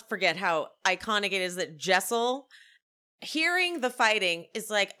 let's not forget how iconic it is that Jessel, hearing the fighting, is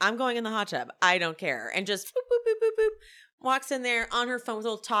like, I'm going in the hot tub. I don't care. And just boop, boop, boop, boop, boop, walks in there on her phone with a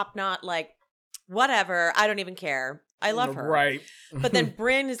little top knot, like, whatever. I don't even care. I love her. Right. But then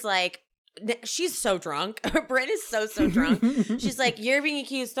Brynn is like, she's so drunk. Brynn is so drunk. She's like, you're being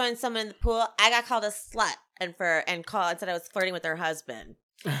accused of throwing someone in the pool. I got called a slut and said I was flirting with her husband.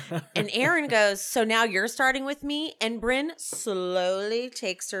 And Erin goes, so now you're starting with me? And Brynn slowly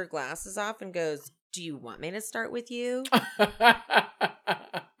takes her glasses off and goes, do you want me to start with you?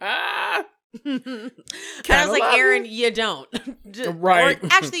 And I was like, Aaron, you don't. Right. Or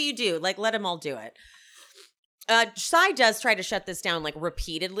actually, you do. Like, let them all do it. Sai does try to shut this down like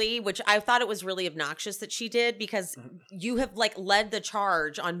repeatedly, which I thought it was really obnoxious that she did because you have like led the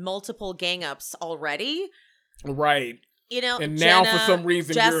charge on multiple gang ups already. Right. You know, and Jenna, now for some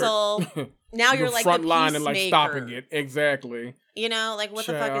reason Jessel, now you're like front the line and like peacemaker. stopping it. Exactly. You know, like what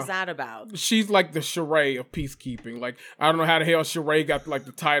the fuck is that about? She's like the Sheree of peacekeeping. Like I don't know how the hell Sheree got like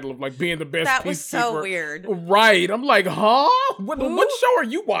the title of like being the best. That peacekeeper. was so weird. Right. I'm like, huh? What show are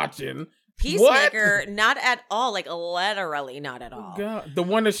you watching? Peacemaker, what? not at all. Like literally not at all. God. The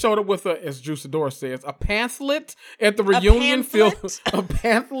one that showed up with as Drew Sidor says, a pamphlet at the reunion filled a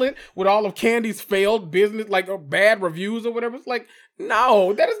pamphlet with all of Candy's failed business, like bad reviews or whatever. It's like,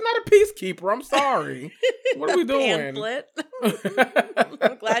 no, that is not a peacekeeper. I'm sorry. What are we doing? Pamphlet.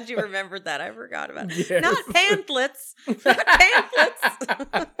 I'm glad you remembered that. I forgot about it. Yes. Not pamphlets. Not pamphlets.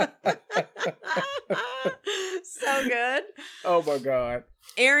 So good. Oh my God.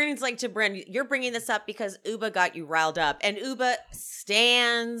 Aaron's like to Bryn, you're bringing this up because Uba got you riled up. And Uba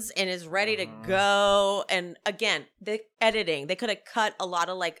stands and is ready to go. And again, the editing, they could have cut a lot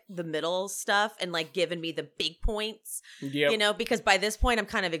of like the middle stuff and like given me the big points. Yep. You know, because by this point I'm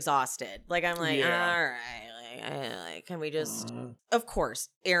kind of exhausted. Like I'm like, Yeah. all right, like, can we just Of course,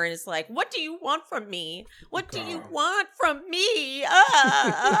 Aaron is like, what do you want from me? What do you want from me?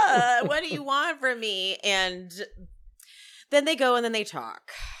 What do you want from me? And then they go and then they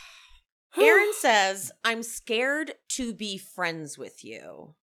talk. Aaron says, I'm scared to be friends with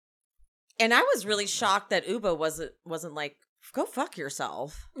you. And I was really shocked that Uba wasn't like, go fuck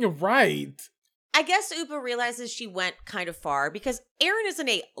yourself. You're right. I guess Uba realizes she went kind of far because Aaron isn't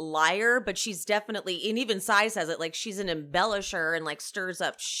a liar, but she's definitely, and even Sai says it, like she's an embellisher and like stirs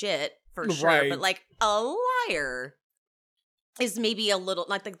up shit for sure. Right. But like a liar is maybe a little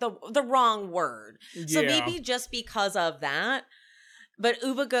like the wrong word. So Yeah. maybe just because of that. But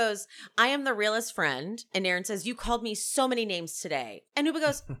Uba goes, I am the realest friend. And Aaron says, you called me so many names today. And Uba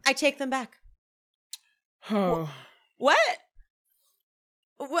goes, I take them back. What?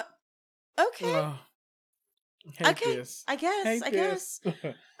 What? Okay. Okay. This. I guess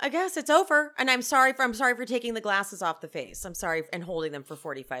it's Hate over. And I'm sorry for taking the glasses off the face. I'm sorry and holding them for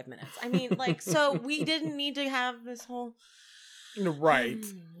 45 minutes. I mean, like, so we didn't need to have this whole Right.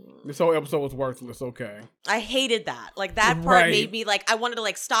 This whole episode was worthless. Okay. I hated that. Like that part Right. made me like I wanted to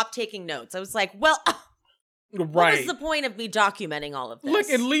like stop taking notes. I was like, well, what Right. was the point of me documenting all of this? Look,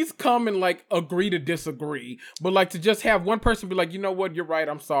 at least come and like agree to disagree. But like to just have one person be like, you know what, you're right,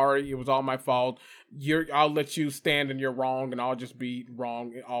 I'm sorry, it was all my fault. I'll let you stand and you're wrong, and I'll just be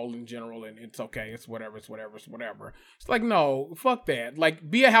wrong all in general, and it's okay, it's whatever. It's like, no, fuck that. Like,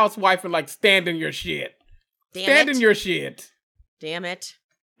 be a housewife and like stand in your shit. Stand in your shit. Damn it.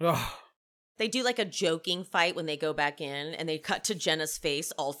 Ugh. They do like a joking fight when they go back in and they cut to Jenna's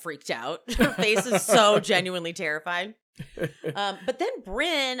face all freaked out. Her face is so genuinely terrified. But then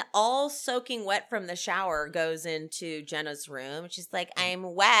Bryn, all soaking wet from the shower, goes into Jenna's room. She's like,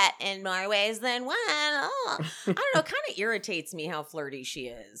 I'm wet in more ways than one. Oh. I don't know. It kind of irritates me how flirty she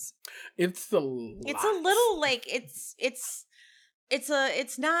is. It's a lot. It's a little like it's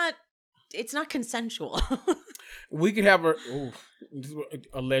not consensual. We could have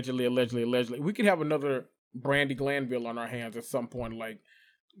allegedly. We could have another Brandy Glanville on our hands at some point, like,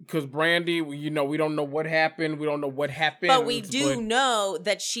 because Brandy, we don't know what happened. We don't know what happened. But we do know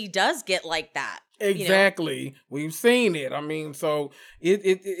that she does get like that. Exactly. You know? We've seen it. I mean, so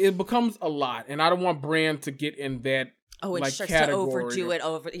it becomes a lot. And I don't want Brand to get in that and like, starts category. to overdo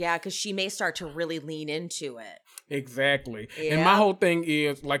it Yeah, because she may start to really lean into it. Exactly. Yeah. And my whole thing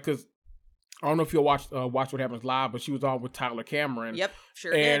is, like, because I don't know if you'll watch What Happens Live, but she was on with Tyler Cameron. Yep,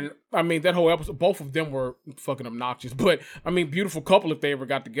 sure and, did. I mean, that whole episode, both of them were fucking obnoxious. But, I mean, beautiful couple if they ever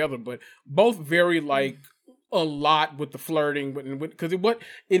got together. But both very, like, a lot with the flirting. Because it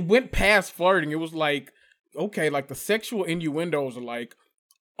went past flirting. It was like, okay, like, the sexual innuendos are, like,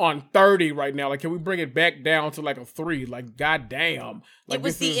 on 30 right now. Like, can we bring it back down to, like, a 3? Like, goddamn. Like, it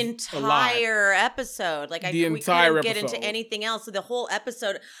was the entire episode. Like, we couldn't get into anything else. So the whole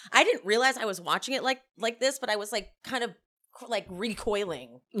episode, I didn't realize I was watching it like this, but I was like kind of like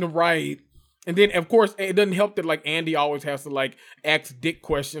recoiling. Right. And then, of course, it doesn't help that, like, Andy always has to, like, ask dick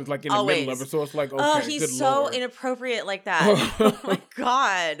questions, like, in the middle of it. So it's like, okay, he's so Lord. Inappropriate like that. Oh, my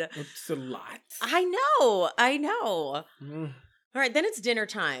God. It's a lot. I know. All right, then it's dinner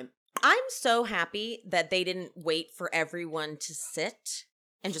time. I'm so happy that they didn't wait for everyone to sit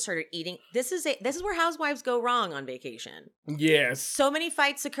and just started eating. This is where housewives go wrong on vacation. Yes. So many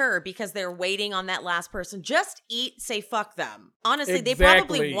fights occur because they're waiting on that last person. Just eat, say fuck them. Honestly, Exactly. They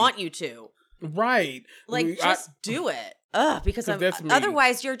probably want you to. Right. Like, just do it. Because that's me.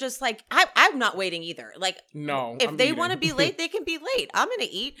 Otherwise you're just like, I'm not waiting either. Like, no, if they want to be late, they can be late. I'm gonna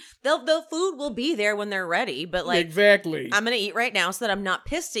eat. The food will be there when they're ready. But like, exactly, I'm gonna eat right now so that I'm not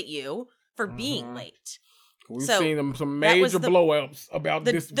pissed at you for being late. We've seen some major blow-ups about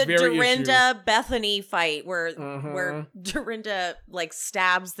this very Dorinda issue. Bethany fight where Dorinda like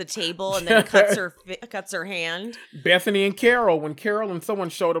stabs the table and then cuts her hand. Bethany and Carol, when Carol and someone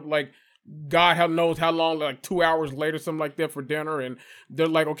showed up like God knows how long, like 2 hours later, something like that for dinner, and they're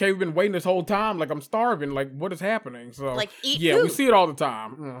like, "Okay, we've been waiting this whole time. Like, I'm starving. Like, what is happening?" So, like, eat food. We see it all the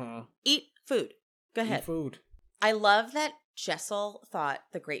time. Eat food. Go ahead. Eat food. I love that Jessel thought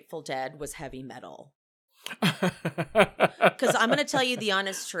the Grateful Dead was heavy metal. Because I'm gonna tell you the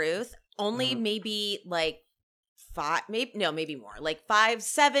honest truth. Only maybe like maybe more. Like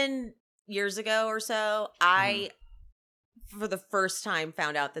 5-7 years ago or so, I for the first time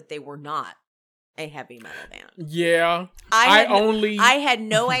found out that they were not a heavy metal band. Yeah. I had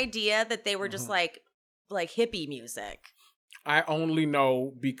no idea that they were just like hippie music. I only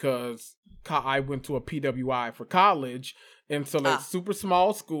know because I went to a PWI for college, and so like super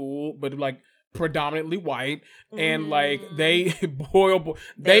small school, but like predominantly white, and like they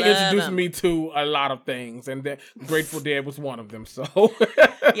introduced me to a lot of things, and the Grateful Dead was one of them. So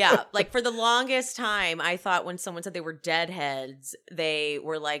yeah, like for the longest time I thought when someone said they were Deadheads, they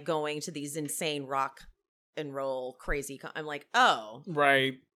were like going to these insane rock and roll crazy I'm like, oh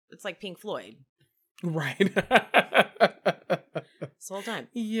right, it's like Pink Floyd, right. This whole time.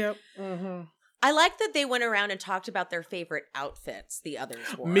 Yep. I like that they went around and talked about their favorite outfits the others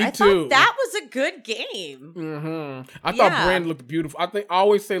wore. Me I too. thought that was a good game. I thought Brand looked beautiful. I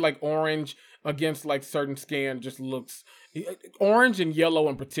always say like orange against like certain skin just looks, orange and yellow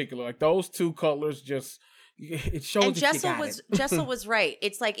in particular, like those two colors just, it shows. And Jessel was right.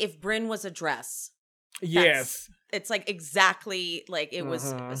 It's like if Bryn was a dress. Yes. It's like exactly like it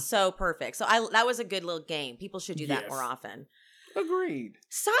was so perfect. So that was a good little game. People should do that more often. Agreed.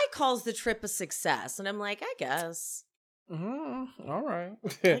 Sai calls the trip a success, and I'm like, I guess. All right.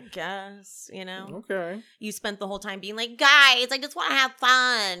 I guess, you know. Okay. You spent the whole time being like, guys, I just want to have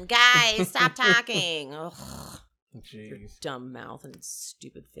fun. Guys, stop talking. Ugh. Jeez. Your dumb mouth and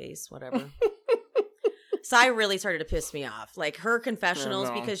stupid face, whatever. Sai really started to piss me off. Like her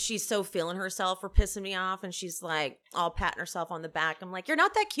confessionals, because she's so feeling herself, were pissing me off, and she's like all patting herself on the back. I'm like, you're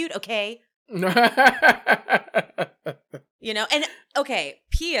not that cute, okay? You know, and okay,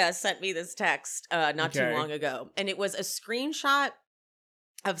 Pia sent me this text not too long ago, and it was a screenshot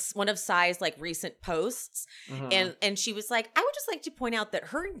of one of Sai's like recent posts, and she was like, I would just like to point out that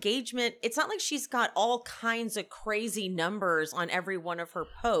her engagement, it's not like she's got all kinds of crazy numbers on every one of her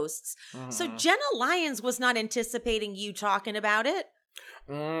posts. So Jenna Lyons was not anticipating you talking about it.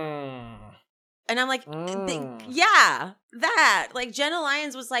 And I'm like, yeah, that. Like, Jenna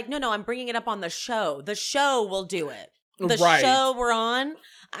Lyons was like, no, I'm bringing it up on the show. The show will do it. The show we're on.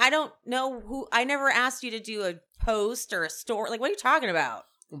 I don't know who. I never asked you to do a post or a story. Like, what are you talking about?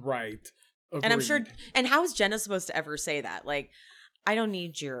 Right. Agreed. And I'm sure. And how is Jenna supposed to ever say that? Like, I don't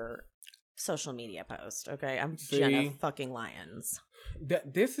need your social media post. Okay, I'm Jenna fucking Lyons.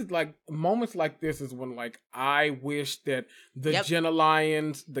 This is like moments like this is when like I wish that the Jenna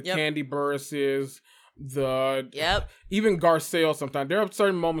Lyons, the Candy Burris's, even Garcelle. Sometimes there are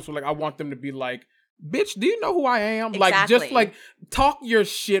certain moments where like I want them to be like, bitch, do you know who I am? Exactly. Like, just like talk your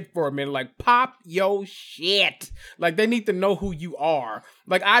shit for a minute. Like, pop your shit. Like, they need to know who you are.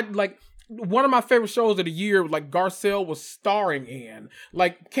 Like, one of my favorite shows of the year, like Garcelle was starring in.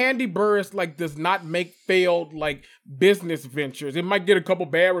 Like, Candy Burris, like, does not make failed, like, business ventures. It might get a couple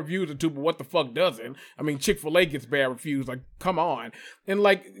bad reviews or two, but what the fuck doesn't? I mean, Chick-fil-A gets bad reviews. Like, come on. And,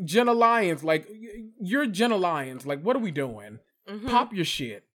 like, Jenna Lyons, like, you're Jenna Lyons. Like, what are we doing? Pop your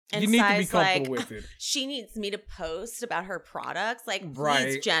shit. And you need Sai's to be comfortable with it. She needs me to post about her products. Like,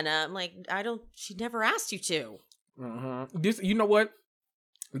 please, Jenna. I'm like, she never asked you to. This, you know what?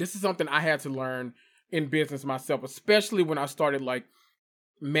 This is something I had to learn in business myself, especially when I started like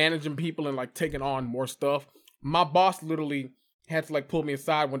managing people and like taking on more stuff. My boss literally had to like pull me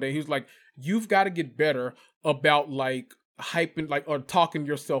aside one day. He was like, you've got to get better about like hyping like or talking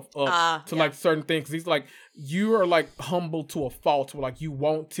yourself up to like certain things. He's like, you are like humble to a fault where like you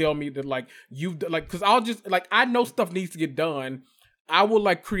won't tell me that like you've like, because I'll just like, I know stuff needs to get done. I will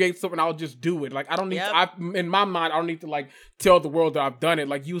like create something. I'll just do it. Like I don't need. In my mind, I don't need to like tell the world that I've done it.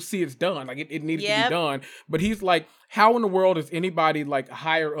 Like you'll see it's done. Like it needed to be done. But he's like, how in the world is anybody like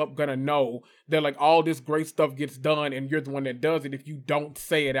higher up gonna know that like all this great stuff gets done and you're the one that does it if you don't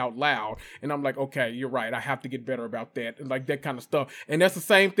say it out loud? And I'm like, okay, you're right. I have to get better about that and like that kind of stuff. And that's the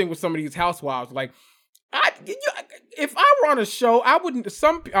same thing with some of these housewives. Like, if I were on a show, I wouldn't.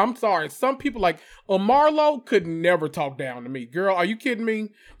 I'm sorry. Some people like Marlo could never talk down to me. Girl, are you kidding me?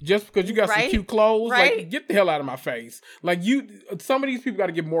 Just because you got some cute clothes, like get the hell out of my face. Like some of these people got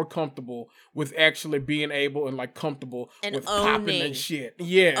to get more comfortable with actually being able and like comfortable and with popping and shit.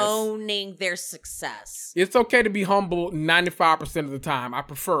 Yes, owning their success. It's okay to be humble 95% of the time. I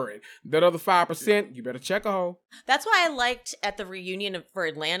prefer it. That other 5%, you better check a hoe. That's why I liked at the reunion for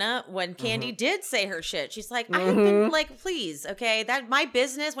Atlanta when Kandi did say her shit. She's like, I've been like, please, okay, that my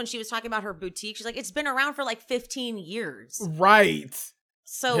business. When she was talking about her boutique, she's like, it's been around for like 15 years. Right.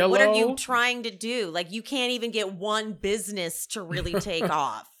 So what are you trying to do? Like, you can't even get one business to really take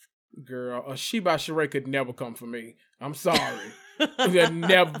off. Girl, She by Sheree could never come for me. I'm sorry.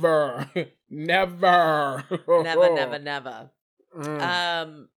 Never. Never. Never.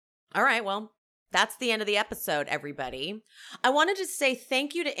 All right, well, that's the end of the episode, everybody. I wanted to say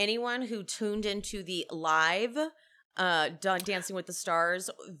thank you to anyone who tuned into the live Dancing with the Stars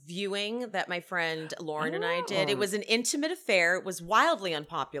viewing that my friend Lauren and I did. It was an intimate affair. It was wildly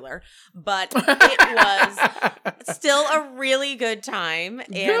unpopular, but it was still a really good time.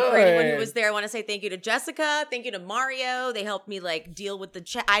 And for anyone who was there, I want to say thank you to Jessica. Thank you to Mario. They helped me like deal with the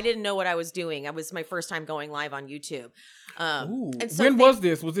chat. I didn't know what I was doing. It was my first time going live on YouTube. And so when was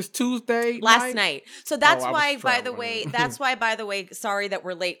this? Was this Tuesday? Last night. So that's why, by the way, sorry that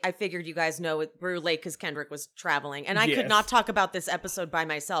we're late. I figured you guys know we're late because Kendrick was traveling. And I could not talk about this episode by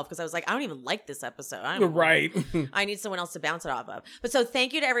myself because I was like, I don't even like this episode. I need someone else to bounce it off of. But so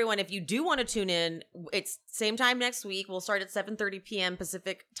thank you to everyone. If you do want to tune in, it's same time next week. We'll start at 7:30 p.m.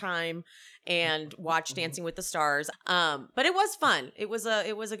 Pacific time and watch Dancing with the Stars. But it was fun. It was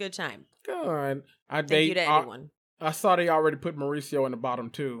a good time. Good. Thank you to anyone. I saw they already put Mauricio in the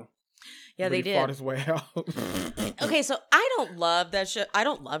bottom too. Yeah, they did. Fought his way out. Okay, so I don't love that show. I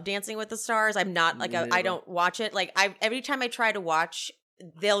don't love Dancing with the Stars. I'm not like I don't watch it. Like every time I try to watch,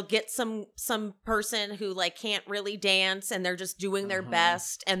 they'll get some person who like can't really dance and they're just doing their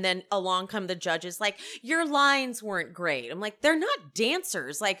best, and then along come the judges like, your lines weren't great. I'm like, they're not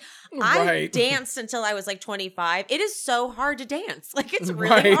dancers. Like I danced until I was like 25. It is so hard to dance. Like it's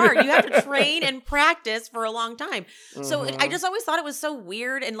really hard. You have to train and practice for a long time. So I just always thought it was so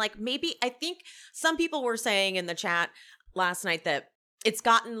weird. And like maybe I think some people were saying in the chat last night that it's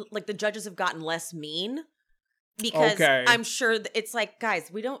gotten like the judges have gotten less mean. Because I'm sure it's like, guys,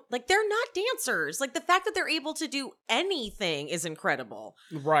 we don't like, they're not dancers. Like the fact that they're able to do anything is incredible.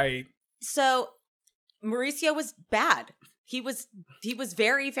 Right. So Mauricio was bad. He was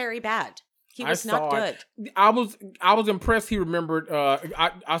very, very bad. He was not good. I was impressed. He remembered.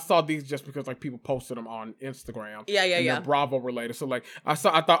 I saw these just because like people posted them on Instagram. Yeah. They're Bravo related. So like I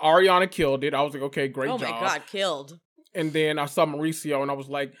thought Ariana killed it. I was like, okay, great job. Oh my God, killed. And then I saw Mauricio and I was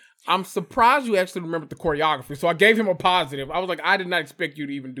like, I'm surprised you actually remembered the choreography. So I gave him a positive. I was like, I did not expect you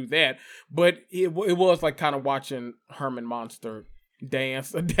to even do that. But it was like kind of watching Herman Monster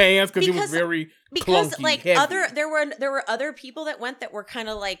dance because it was very clunky, like heavy. there were other people that went that were kind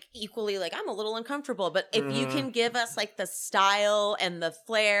of like equally like, I'm a little uncomfortable, but if you can give us like the style and the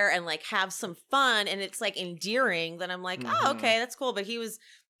flair and like have some fun and it's like endearing, then I'm like, oh, okay, that's cool. But he was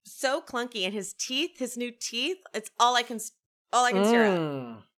so clunky, and his new teeth, it's all I can stare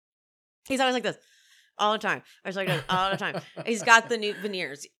at. He's always like this all the time. I was like this all the time. He's got the new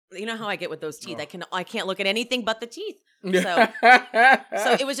veneers. You know how I get with those teeth. I can't look at anything but the teeth. So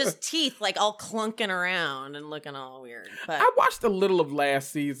it was just teeth like all clunking around and looking all weird. But I watched a little of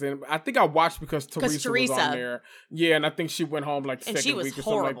last season. I think I watched because Teresa was on there. Yeah, and I think she went home like second week or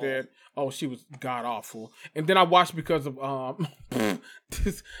something like that. Oh, she was god awful. And then I watched because of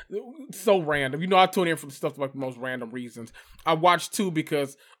this, so random. You know, I tune in for the stuff like the most random reasons. I watched too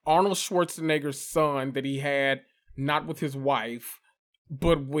because Arnold Schwarzenegger's son that he had, not with his wife,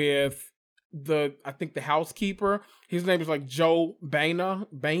 but with I think the housekeeper. His name is like Joe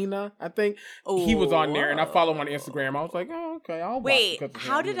Baina, I think. Oh, he was on there and I follow him on Instagram. I was like, oh, okay, I'll watch. Wait,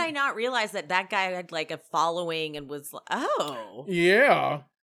 how did I not realize that guy had like a following and was like, oh. Yeah.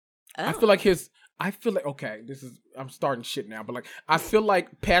 Oh. I feel like, okay, I'm starting shit now, but like, I feel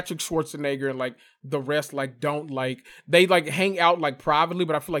like Patrick Schwarzenegger and like the rest, like, don't like, they like hang out like privately,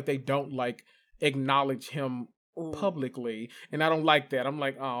 but I feel like they don't like acknowledge him publicly, and I don't like that. I'm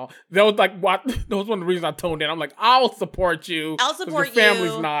like, oh, that was like what? That was one of the reasons I toned in. I'm like, I'll support you. I'll support your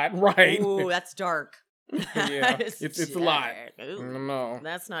family's not right. Ooh, that's dark. Yeah, it's a lot. Ooh, No,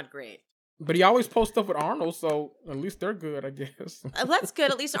 that's not great. But he always posts stuff with Arnold, so at least they're good, I guess. That's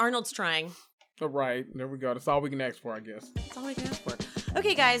good. At least Arnold's trying. All right, there we go. That's all we can ask for, I guess. That's all we can ask for.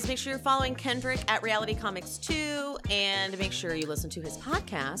 Okay, guys, make sure you're following Kendrick at Reality Comics 2, and make sure you listen to his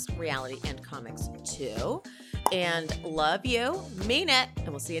podcast, Reality and Comics 2. And love you, mean it, and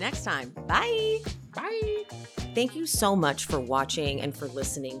we'll see you next time. Bye. Bye. Thank you so much for watching and for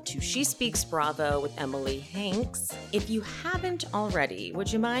listening to She Speaks Bravo with Emily Hanks. If you haven't already,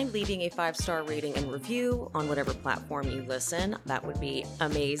 would you mind leaving a 5-star rating and review on whatever platform you listen? That would be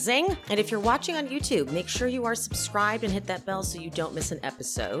amazing. And if you're watching on YouTube, make sure you are subscribed and hit that bell so you don't miss an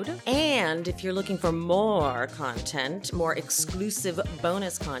episode. And if you're looking for more content, more exclusive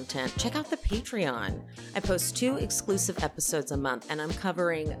bonus content, check out the Patreon. I post 2 exclusive episodes a month, and I'm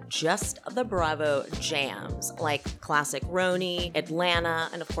covering just the Bravo jams, like classic RHONY, Atlanta,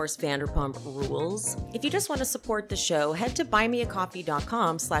 and of course Vanderpump Rules. If you just want to support the show, head to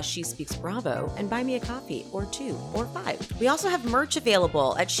buymeacoffee.com/SheSpeaksBravo and buy me a coffee, or 2, or 5. We also have merch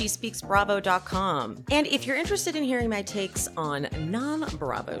available at SheSpeaksBravo.com. And if you're interested in hearing my takes on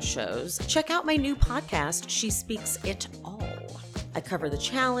non-Bravo shows, check out my new podcast, She Speaks It All. I cover The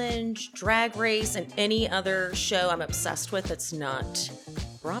Challenge, Drag Race, and any other show I'm obsessed with that's not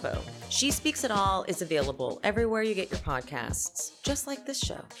Bravo. She Speaks It All is available everywhere you get your podcasts, just like this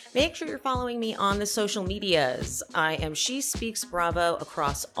show. Make sure you're following me on the social medias. I am She Speaks Bravo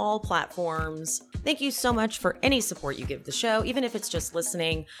across all platforms. Thank you so much for any support you give the show, even if it's just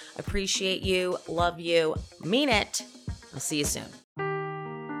listening. Appreciate you, love you, mean it. I'll see you soon.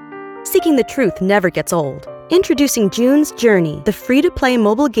 Seeking the truth never gets old. Introducing June's Journey, the free-to-play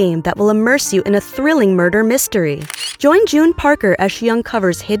mobile game that will immerse you in a thrilling murder mystery. Join June Parker as she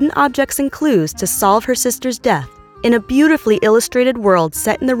uncovers hidden objects and clues to solve her sister's death in a beautifully illustrated world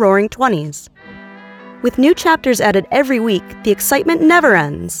set in the Roaring '20s. With new chapters added every week, the excitement never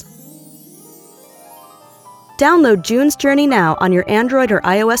ends. Download June's Journey now on your Android or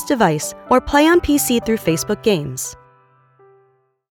iOS device, or play on PC through Facebook Games.